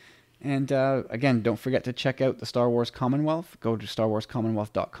it. And again, don't forget to check out the Star Wars Commonwealth. Go to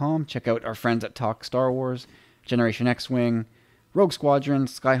StarWarsCommonwealth.com. Check out our friends at Talk Star Wars, Generation X-Wing, Rogue Squadron,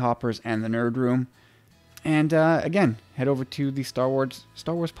 Skyhoppers, and the Nerd Room. And again, head over to the Star Wars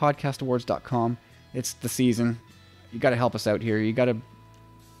Podcast Awards.com. It's the season. You got to help us out here. You got to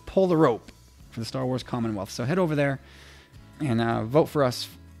pull the rope for the Star Wars Commonwealth. So head over there and vote for us.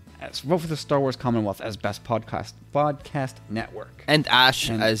 Vote for the Star Wars Commonwealth as best podcast network. And Ash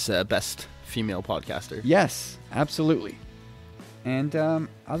as best female podcaster. Yes, absolutely. And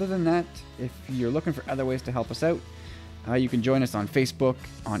other than that, if you're looking for other ways to help us out, you can join us on Facebook,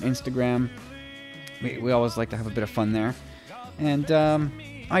 on Instagram. We always like to have a bit of fun there. And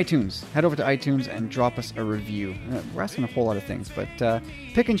iTunes. Head over to iTunes and drop us a review. We're asking a whole lot of things, but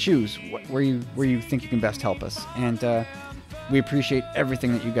pick and choose where you think you can best help us. And we appreciate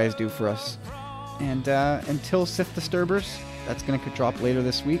everything that you guys do for us. And until Sith Disturbers, that's going to drop later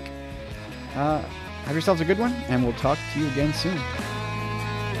this week. Have yourselves a good one, and we'll talk to you again soon.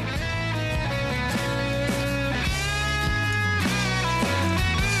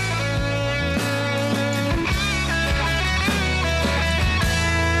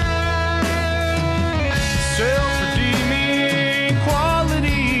 Self-redeeming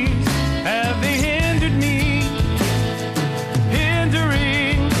qualities, have they hindered me?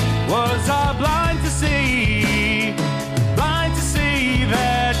 Hindering, was I blind to see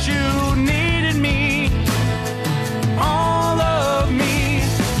that you needed me? All of me,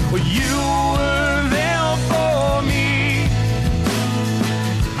 well, you were there for me.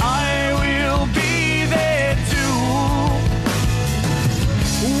 I will be there too,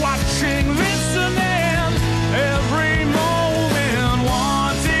 watching, listening, every moment,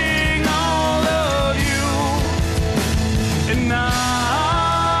 wanting all of you. And I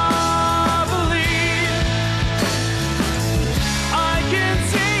believe I can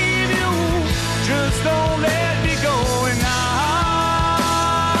save you, just don't let me go. And I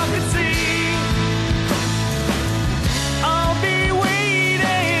can see I'll be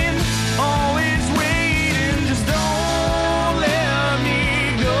waiting, always waiting, just don't let me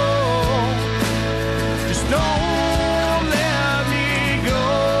go. Just don't let me go.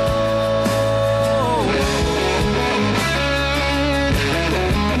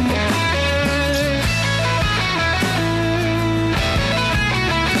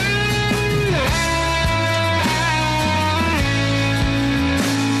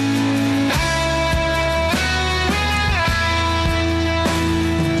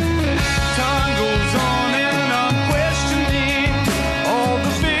 Time goes on and I'm questioning all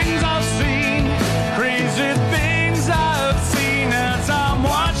the things I've seen, crazy things I've seen as I'm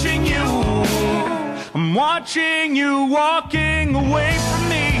watching you. I'm watching you walking away from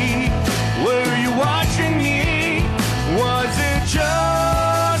me. Were you watching me?